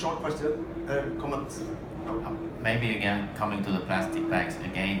some short question, comments? Maybe again, coming to the plastic bags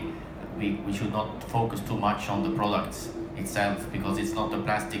again, we should not focus too much on the products itself, because it's not a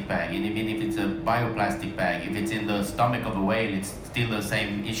plastic bag, and even if it's a bioplastic bag, if it's in the stomach of a whale, it's still the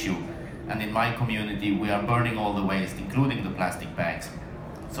same issue. And in my community, we are burning all the waste, including the plastic bags.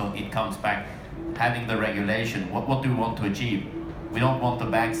 So it comes back, having the regulation, what do we want to achieve? We don't want the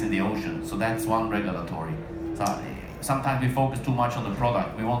bags in the ocean, so that's one regulatory. So sometimes we focus too much on the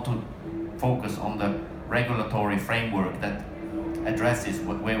product. We want to focus on the regulatory framework that addresses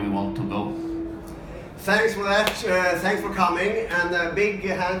where we want to go. Thanks for that, thanks for coming, and a big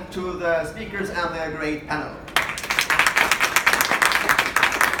hand to the speakers and the great panel.